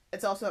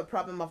 It's also a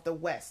problem of the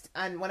West.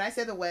 And when I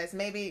say the West,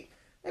 maybe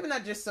maybe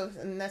not just so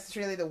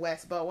necessarily the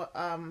West, but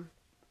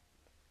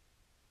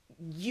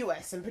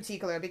US in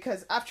particular,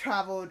 because I've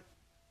traveled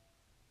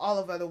all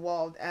over the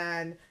world,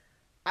 and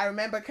I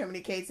remember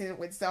communicating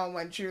with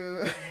someone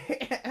through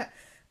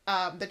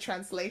the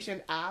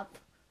translation app.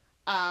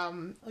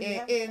 The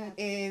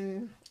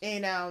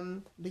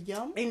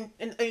Yum? In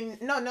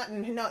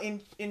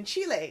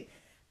Chile.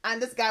 And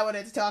this guy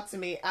wanted to talk to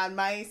me, and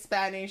my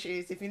Spanish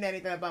is, if you know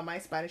anything about my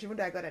Spanish, even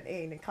though I got an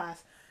A in the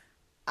class,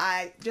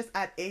 I just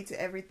add A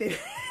to everything.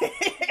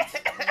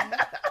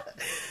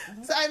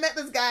 So I met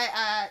this guy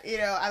at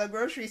a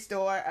grocery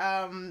store,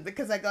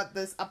 because I got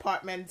this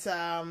apartment,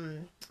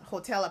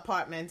 hotel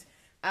apartment.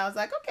 I was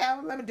like, okay,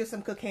 let me do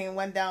some cooking.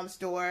 Went down the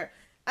store,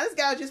 and this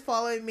guy was just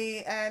following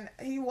me, and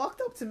he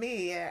walked up to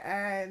me,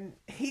 and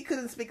he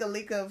couldn't speak a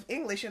lick of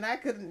English, and I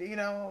couldn't,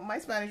 my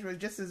Spanish was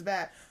just as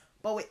bad.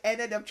 But we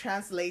ended up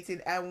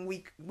translating, and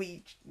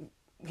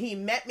he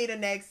met me the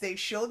next day,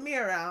 showed me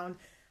around,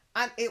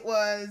 and it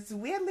was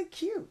weirdly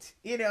cute,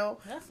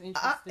 That's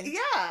interesting.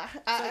 Yeah.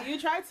 So you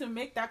tried to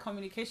make that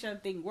communication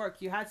thing work.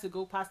 You had to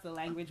go past the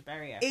language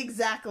barrier.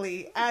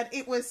 Exactly. And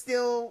it was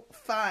still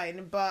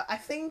fine. But I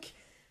think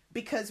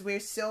because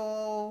it's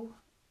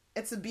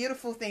a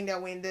beautiful thing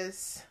that we're in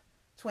this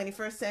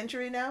 21st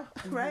century now,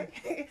 right?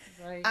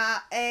 Right.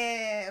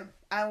 And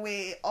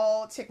we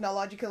all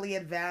technologically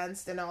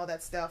advanced and all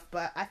that stuff.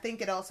 But I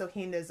think it also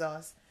hinders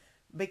us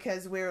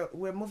because we're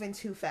moving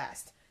too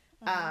fast.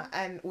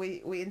 And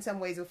we in some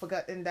ways we've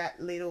forgotten that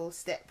little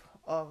step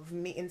of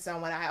meeting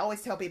someone. I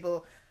always tell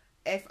people,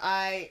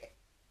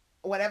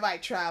 whenever I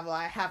travel,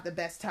 I have the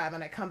best time,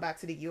 and I come back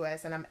to the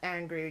US and I'm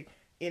angry.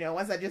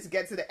 Once I just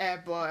get to the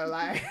airport,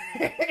 like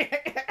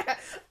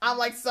I'm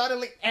like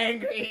suddenly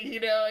angry.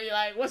 You're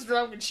like, what's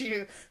wrong with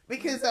you?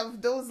 Because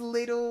of those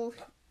little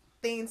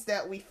things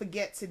that we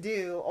forget to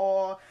do,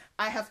 or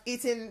I have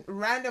eaten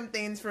random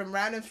things from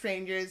random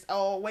strangers,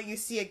 or when you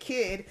see a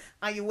kid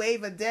and you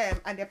wave at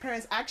them and their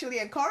parents actually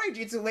encourage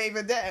you to wave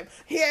at them.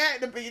 Here,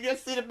 you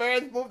just see the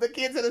parents move the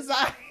kids to the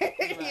side.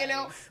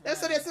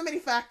 So there's so many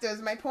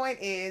factors. My point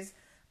is,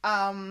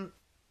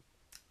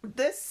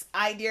 this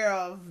idea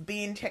of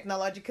being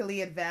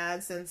technologically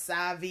advanced and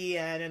savvy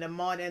and in a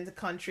modern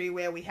country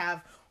where we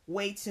have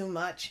way too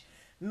much,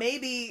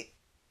 maybe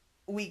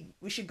we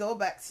should go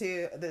back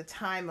to the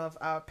time of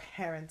our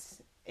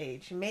parents'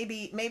 age.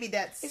 Maybe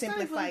that simplifies It's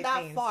not even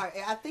that things. far.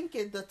 I think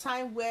in the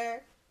time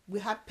where we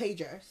had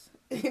pagers,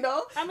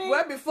 I mean,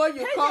 where before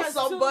you call pagers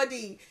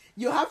somebody,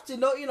 you have to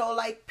know,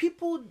 like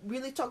people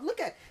really talk. Look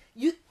at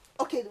you.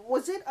 Okay,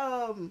 was it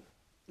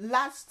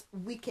last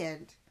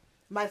weekend?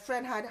 My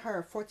friend had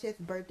her 40th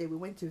birthday. We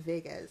went to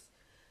Vegas,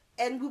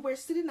 and we were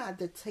sitting at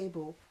the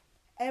table.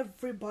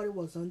 Everybody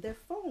was on their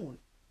phone.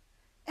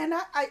 And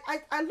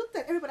I looked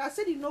at everybody. I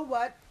said, you know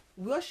what?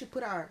 We all should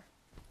put our,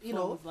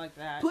 Phones like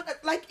that.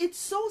 It's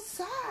so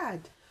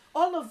sad.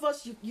 All of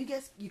us, you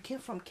guys, you came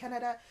from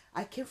Canada.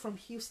 I came from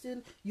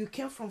Houston. You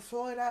came from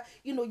Florida.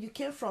 You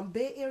came from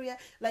Bay Area.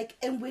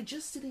 And we're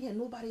just sitting here.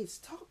 Nobody is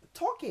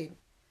talking.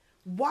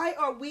 Why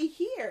are we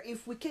here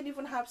if we can't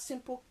even have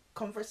simple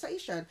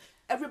conversation?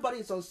 Everybody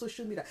is on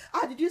social media.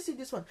 Did you see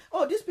this one?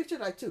 Oh, this picture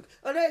that I took.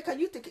 Oh, can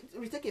you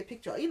retake a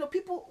picture?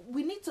 People,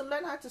 we need to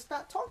learn how to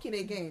start talking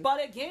again.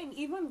 But again,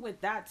 even with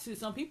that too,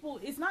 some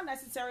people, it's not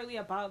necessarily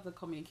about the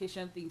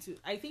communication thing too.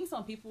 I think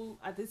some people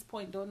at this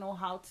point don't know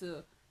how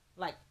to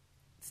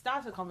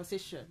start a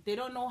conversation. They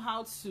don't know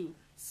how to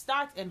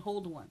start and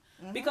hold one.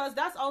 Because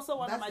that's also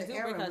one of my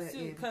deal breakers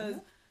too. Because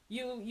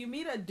you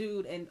meet a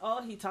dude and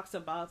all he talks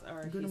about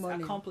are his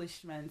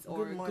accomplishments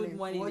or good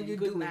morning and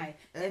good night.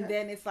 And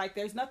then it's like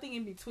there's nothing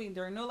in between.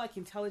 There are no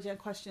intelligent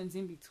questions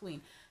in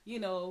between.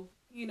 You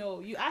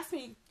ask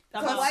me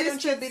about, why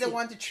don't you be the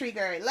one to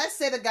trigger it? Let's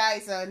say the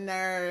guy's a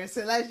nurse,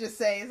 and let's just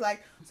say it's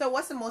like, so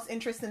what's the most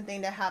interesting thing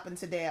that happened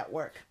today at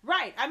work?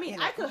 Right. I mean,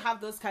 I could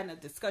have those kind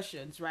of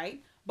discussions,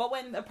 right? But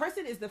when a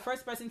person is the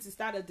first person to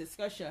start a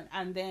discussion,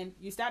 and then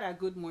you start at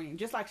good morning,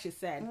 just like she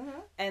said,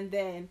 and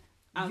then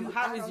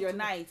how is your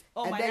night?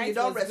 Oh, and my then night you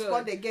don't was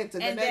respond good. again to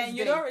the and next then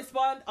you day. don't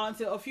respond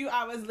until a few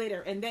hours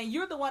later, and then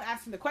you're the one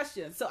asking the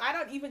questions. So I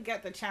don't even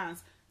get the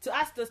chance to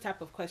ask those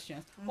type of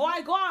questions. Or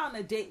I go on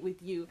a date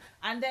with you,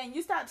 and then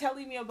you start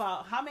telling me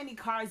about how many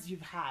cars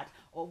you've had,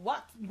 or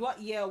what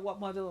year, what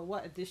model, or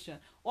what edition,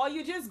 or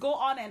you just go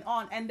on,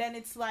 and then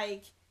it's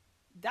like,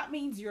 that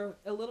means you're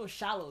a little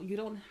shallow.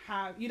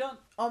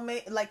 Or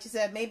like you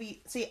said,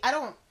 maybe,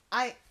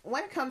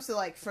 when it comes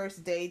to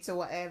first dates or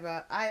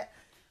whatever,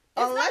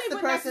 unless the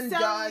person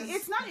does,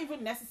 it's not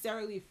even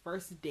necessarily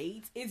first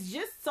dates. It's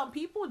just some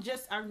people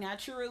just are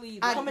naturally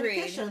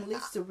communication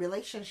leads to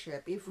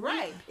relationship.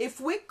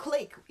 If we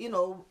click,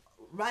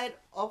 right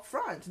up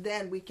front,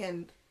 then we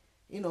can,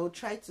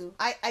 try to.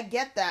 I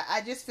get that.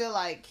 I just feel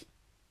like,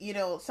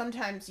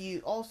 sometimes you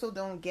also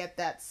don't get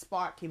that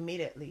spark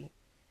immediately.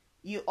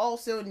 You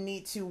also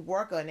need to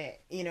work on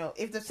it.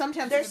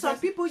 Sometimes there's some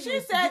people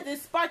said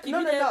this spark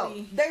immediately.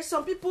 No. There's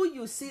some people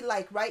you see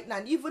right now,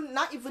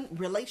 not even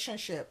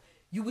relationship.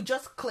 you would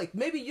just click.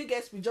 Maybe you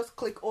guys would just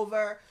click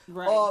over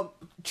Right.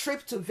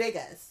 trip to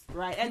Vegas.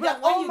 Right, and You'd be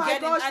then like, when "Oh you my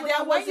get gosh, in, and when I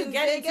then when was you in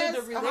get into Vegas,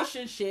 the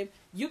relationship,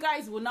 you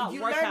guys will not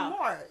You work learn out.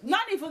 more.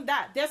 Not even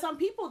that. There's some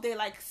people they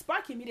like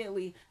spark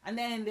immediately, and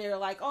then they're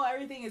like, "Oh,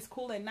 everything is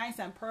cool and nice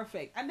and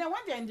perfect." And then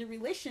when they're in the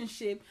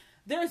relationship,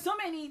 there are so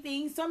many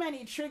things, so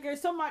many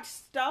triggers, so much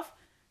stuff.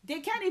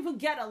 They can't even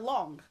get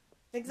along.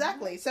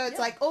 Exactly. So it's Yeah.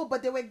 like, oh,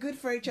 but they were good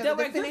for each other. They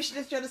They were good. finished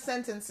each other's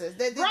sentences.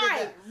 They did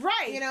Right,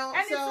 right. You know,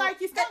 and so- it's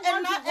like you still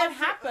wonder what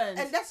happened.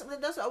 And that's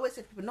what I always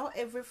say to people. Not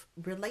every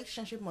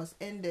relationship must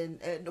end in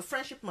the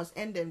friendship must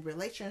end in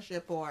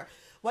relationship or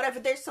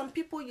whatever. There's some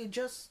people you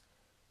just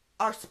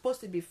are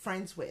supposed to be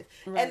friends with,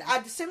 Right. and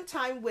at the same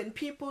time, when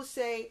people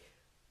say,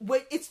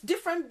 "When it's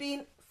different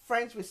being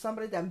friends with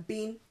somebody than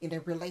being in a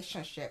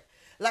relationship."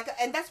 Like,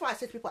 and that's why I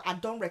say to people, I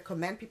don't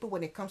recommend people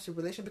when it comes to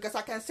relation, because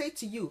I can say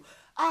to you,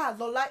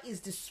 Lola is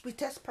the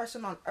sweetest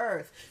person on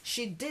earth.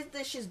 She did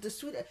this, she's the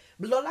sweetest.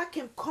 Lola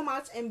can come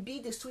out and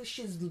be the sweet.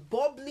 She's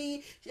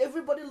bubbly.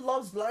 Everybody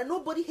loves Lola.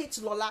 Nobody hates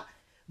Lola.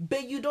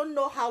 But you don't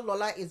know how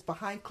Lola is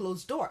behind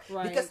closed door.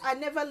 Right. Because I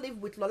never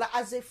lived with Lola.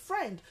 As a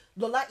friend,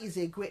 Lola is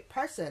a great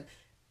person.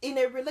 In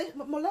a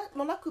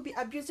Lola could be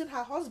abusing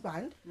her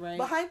husband Right.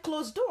 behind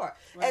closed door.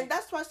 Right. And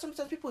that's why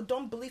sometimes people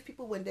don't believe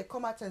people when they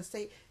come out and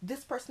say,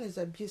 this person is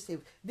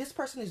abusive, this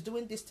person is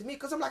doing this to me.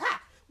 Because I'm like,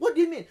 what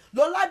do you mean?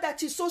 Lola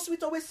that is so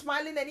sweet, always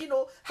smiling, and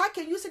how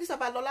can you say this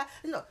about Lola?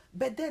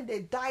 But then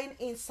they're dying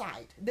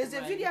inside. There's a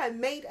Right. video I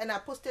made and I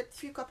posted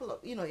couple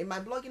of, in my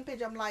blogging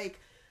page. I'm like,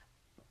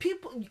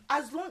 people,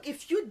 as long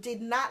if you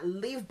did not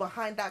live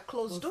behind that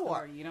closed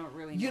door, you don't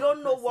really you know don't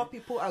the know person. what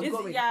people are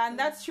going. Yeah, and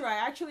that's true. I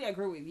actually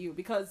agree with you,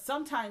 because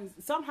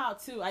somehow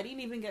too, I didn't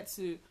even get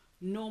to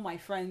know my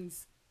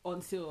friends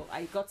until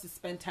I got to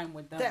spend time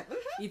with them.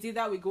 It's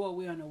either we go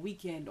away on a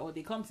weekend, or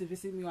they come to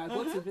visit me, or I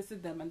go to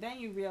visit them, and then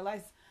you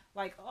realize,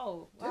 like,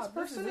 oh, wow, This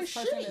person is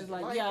shitty.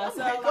 like, Like, yeah, oh so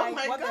my- like, oh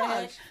my what the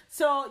heck? gosh.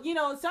 So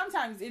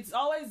sometimes it's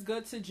always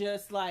good to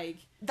just like,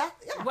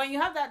 when you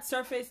have that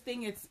surface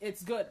thing,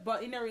 it's good.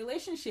 But in a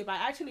relationship, I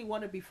actually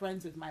want to be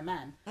friends with my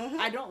man.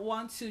 I don't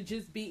want to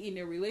just be in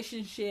a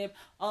relationship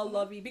all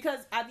lovey,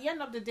 because at the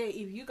end of the day,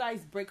 if you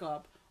guys break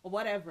up or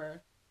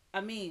whatever, I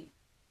mean,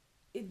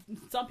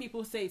 some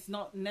people say it's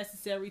not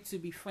necessary to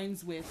be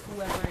friends with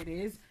whoever it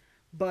is,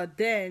 but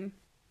then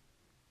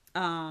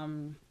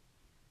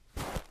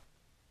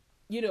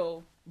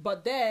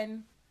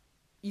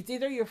it's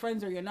either you're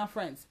friends or you're not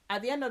friends.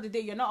 At the end of the day,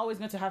 you're not always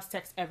going to have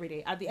sex every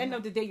day. At the end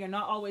of the day, you're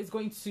not always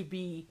going to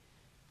be,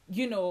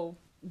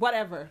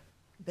 whatever.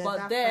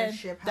 But then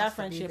that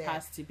friendship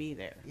has to be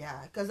there.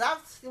 Yeah, because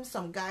I've seen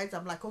some guys,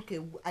 I'm like, okay,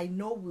 I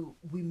know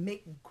we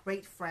make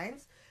great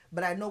friends,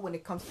 but I know when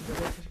it comes to the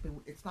relationship,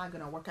 it's not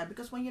going to work out.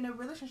 Because when you're in a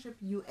relationship,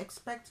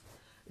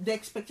 the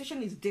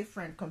expectation is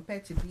different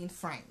compared to being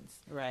friends.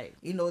 Right.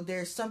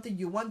 There's something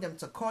you want them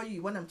to call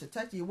you want them to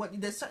text you.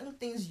 There's certain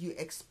things you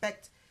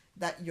expect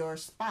that your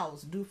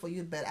spouse do for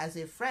you, but as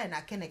a friend,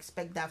 I can't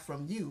expect that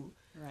from you.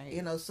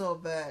 Right.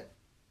 But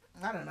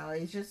I don't know.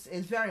 It's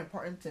very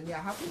important to me. I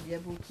have to be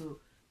able to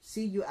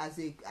see you I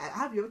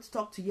have to be able to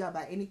talk to you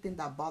about anything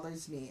that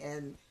bothers me,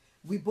 and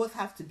we both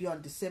have to be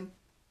on the same,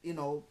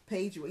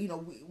 page.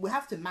 We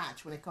have to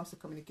match when it comes to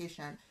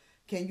communication.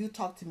 Can you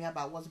talk to me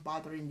about what's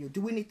bothering you?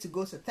 Do we need to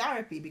go to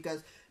therapy?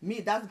 Because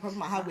that's the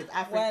problem I have with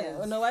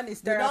Africans. No one is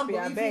therapy.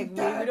 I beg.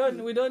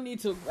 We don't need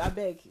to. I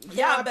beg.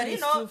 Yeah, Therapy but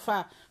is too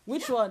far.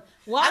 Which one?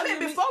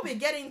 Before we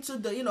get into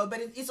the, but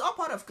it's all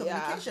part of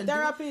communication. Yeah,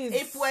 therapy is.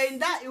 If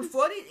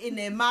we're in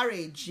a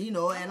marriage, and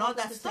all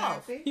that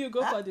stuff, you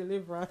go for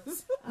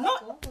deliverance. No,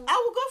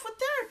 I will go for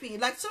therapy.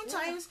 Like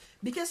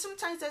because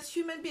sometimes there's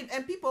human being,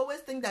 and people always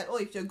think that,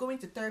 if you're going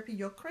to therapy,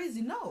 you're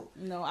crazy. No,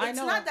 I know. It's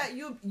not that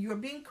you're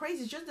being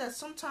crazy. It's just that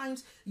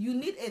sometimes you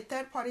need a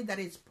third party that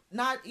is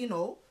not,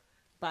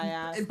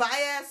 bias,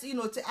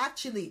 to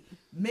actually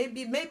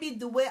maybe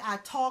the way I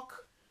talk.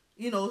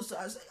 So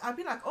I'd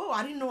be like,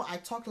 I didn't know I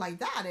talk like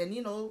that, and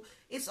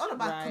it's all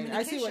about communication.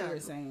 I see what you're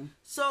saying.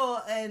 So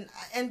and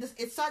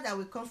it's sad that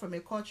we come from a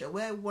culture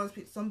where once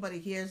somebody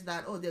hears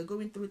that, they're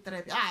going through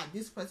therapy,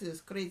 this person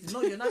is crazy.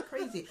 No, you're not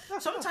crazy.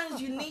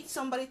 Sometimes you need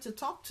somebody to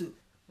talk to,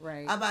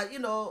 right? About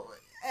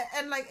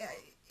and like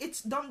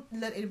don't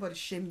let anybody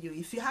shame you.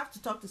 If you have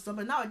to talk to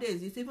somebody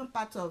nowadays, it's even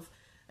part of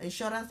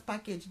insurance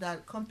package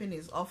that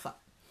companies offer.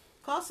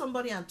 Call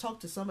somebody and talk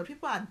to somebody.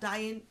 People are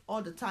dying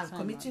all the time,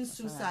 committing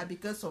suicide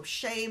because of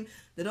shame.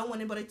 They don't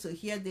want anybody to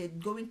hear they're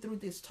going through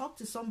this. Talk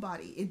to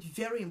somebody. It's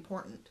very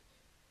important.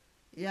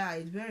 Yeah,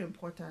 it's very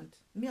important.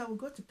 Me, I will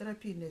go to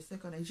therapy in a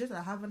second. It's just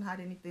I haven't had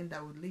anything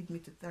that would lead me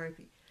to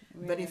therapy.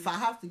 Right. But if I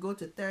have to go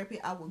to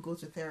therapy, I will go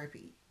to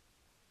therapy.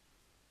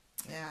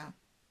 Yeah.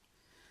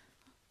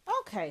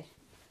 Okay.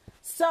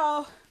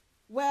 So,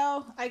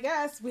 I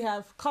guess we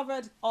have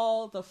covered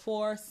all the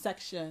 4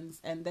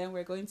 sections, and then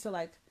we're going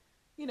to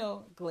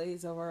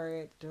glaze over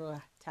it, do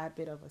a tad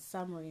bit of a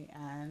summary,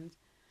 and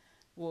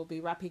we'll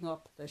be wrapping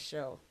up the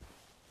show.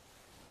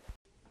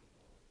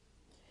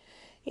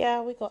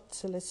 Yeah, we got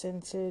to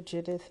listen to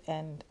Judith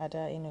and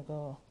Ada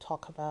Inugo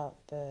talk about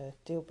the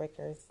deal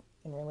breakers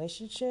in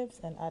relationships,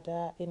 and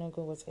Ada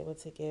Enugu was able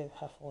to give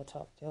her 4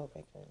 top deal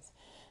breakers: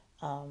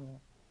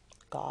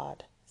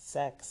 God,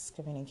 sex,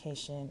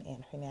 communication,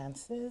 and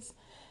finances.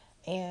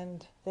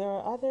 And there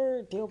are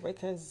other deal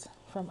breakers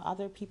from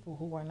other people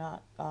who were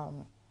not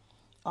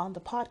on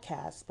the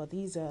podcast, but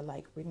these are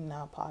like written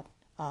out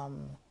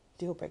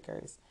deal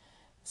breakers.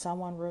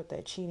 Someone wrote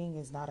that cheating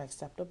is not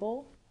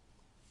acceptable.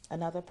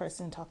 Another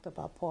person talked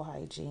about poor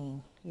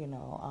hygiene,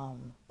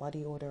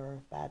 body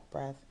odor, bad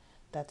breath.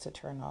 That's a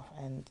turnoff,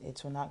 and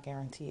it will not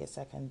guarantee a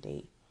second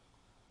date.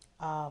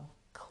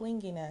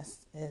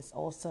 Clinginess is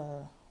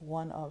also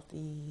one of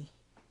the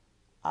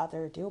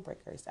other deal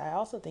breakers. I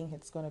also think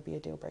it's going to be a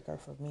deal breaker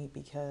for me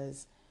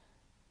because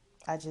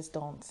I just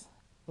don't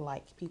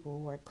like people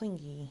who are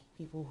clingy,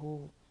 people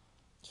who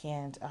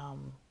can't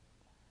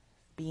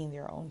be in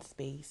their own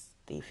space.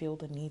 They feel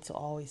the need to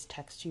always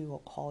text you or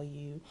call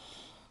you,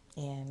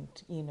 and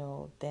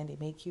then they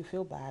make you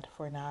feel bad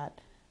for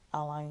not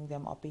allowing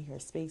them up in your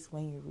space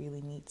when you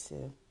really need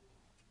to.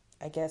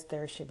 I guess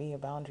there should be a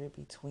boundary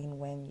between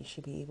when you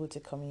should be able to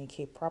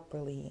communicate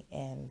properly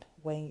and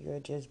when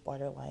you're just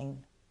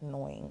borderline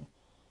annoying.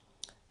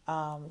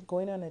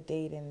 Going on a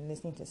date and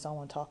listening to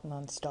someone talk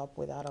nonstop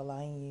without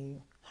allowing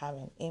you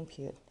having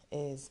input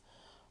is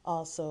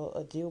also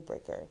a deal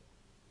breaker.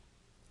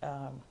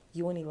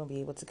 You won't even be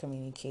able to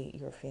communicate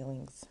your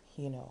feelings,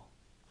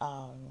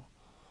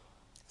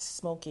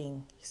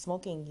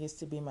 Smoking used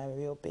to be my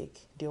real big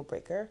deal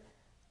breaker.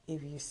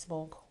 If you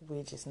smoke,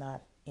 we're just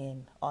not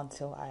in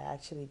until I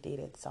actually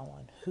dated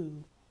someone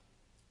who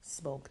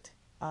smoked.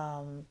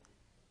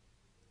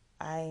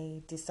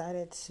 I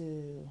decided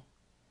to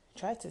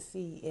try to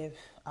see if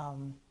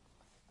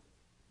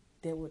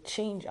they would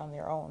change on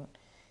their own,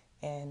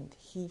 and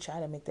he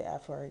tried to make the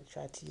effort,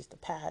 tried to use the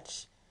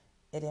patch.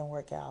 It didn't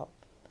work out.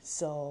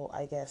 So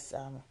I guess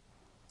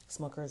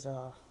smokers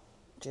are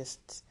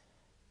just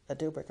a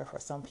deal breaker for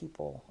some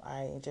people.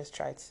 I just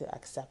tried to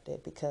accept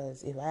it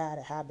because if I had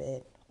a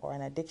habit or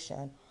an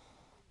addiction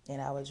and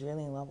I was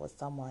really in love with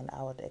someone,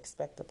 I would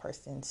expect the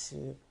person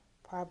to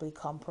probably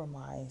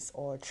compromise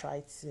or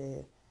try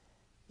to,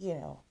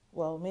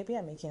 maybe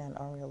I'm making an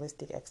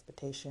unrealistic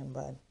expectation,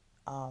 but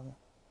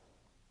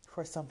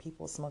for some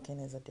people, smoking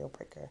is a deal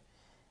breaker.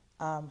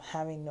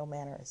 Having no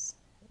manners,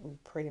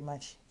 pretty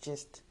much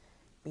just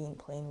being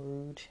plain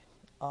rude,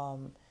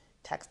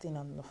 texting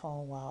on the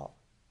phone while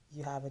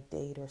you have a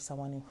date or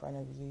someone in front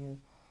of you,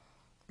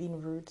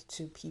 being rude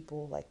to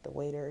people like the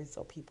waiters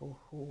or people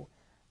who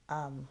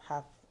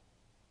have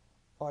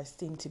or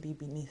seem to be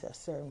beneath a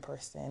certain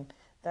person,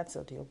 that's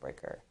a deal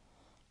breaker.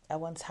 I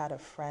once had a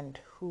friend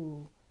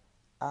who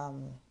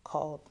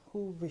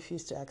who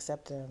refused to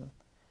accept an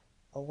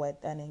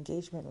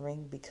engagement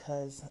ring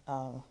because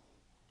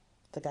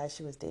the guy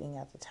she was dating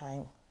at the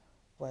time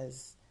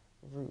was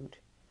rude,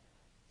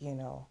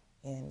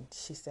 and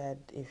she said,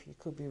 if you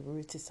could be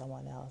rude to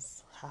someone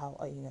else, how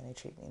are you going to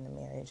treat me in the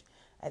marriage?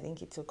 I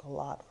think it took a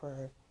lot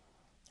for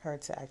her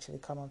to actually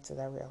come up to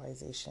that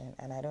realization,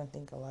 and I don't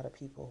think a lot of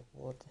people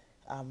would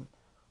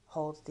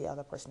hold the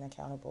other person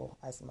accountable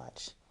as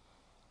much.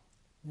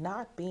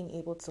 Not being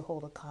able to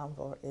hold a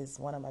convo is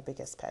one of my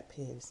biggest pet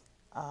peeves.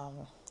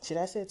 Should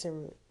I say it's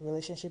a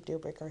relationship deal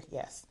breaker?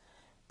 Yes,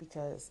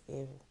 because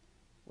if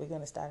we're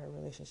going to start a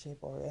relationship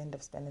or end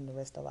up spending the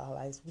rest of our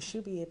lives, we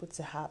should be able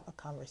to have a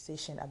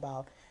conversation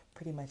about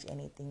pretty much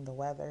anything: the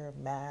weather,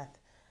 math,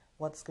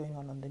 what's going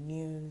on the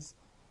news,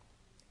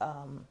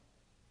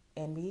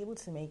 and be able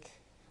to make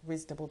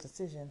reasonable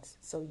decisions.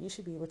 So you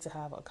should be able to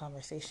have a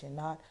conversation,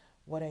 not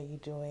what are you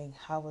doing,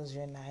 how was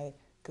your night,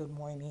 good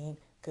morning,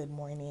 good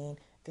morning,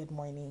 good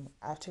morning.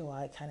 After a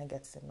while, it kind of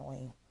gets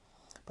annoying.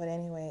 But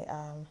anyway,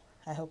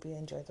 I hope you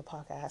enjoyed the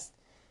podcast,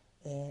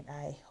 and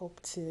I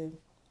hope to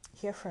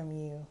hear from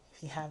you.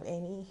 If you have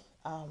any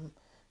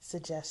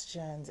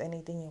suggestions,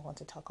 anything you want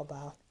to talk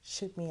about,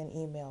 shoot me an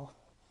email.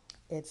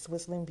 It's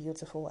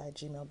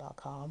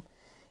whistlingbeautiful@gmail.com,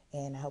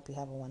 and I hope you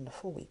have a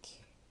wonderful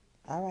week.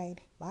 All right,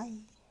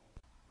 bye.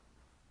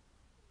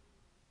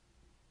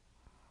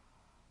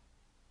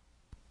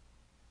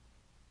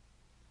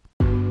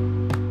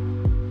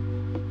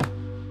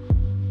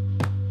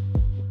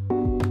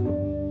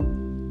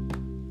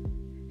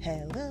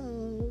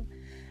 Hello.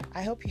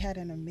 I hope you had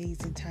an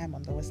amazing time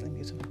on the Whistling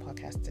Beautiful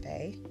podcast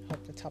today.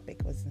 Hope the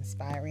topic was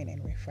inspiring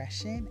and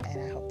refreshing,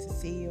 and I hope to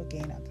see you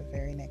again on the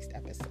very next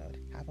episode.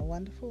 Have a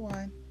wonderful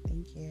one.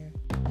 Thank you.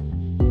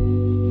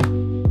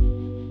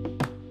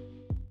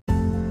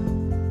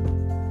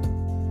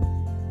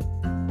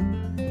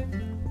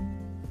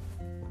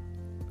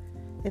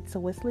 It's a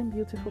Whistling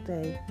Beautiful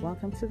day.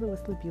 Welcome to the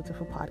Whistling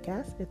Beautiful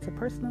podcast. It's a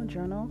personal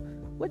journal,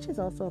 which is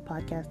also a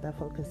podcast that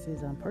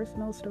focuses on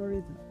personal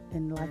stories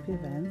and life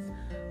events,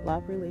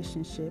 love,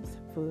 relationships,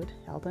 food,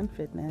 health and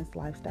fitness,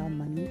 lifestyle,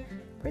 money,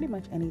 pretty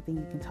much anything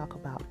you can talk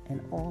about,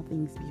 and all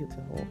things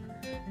beautiful.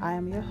 I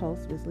am your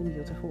host, Whistling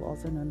Beautiful,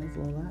 also known as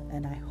Lola,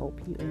 and I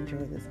hope you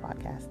enjoy this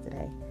podcast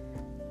today.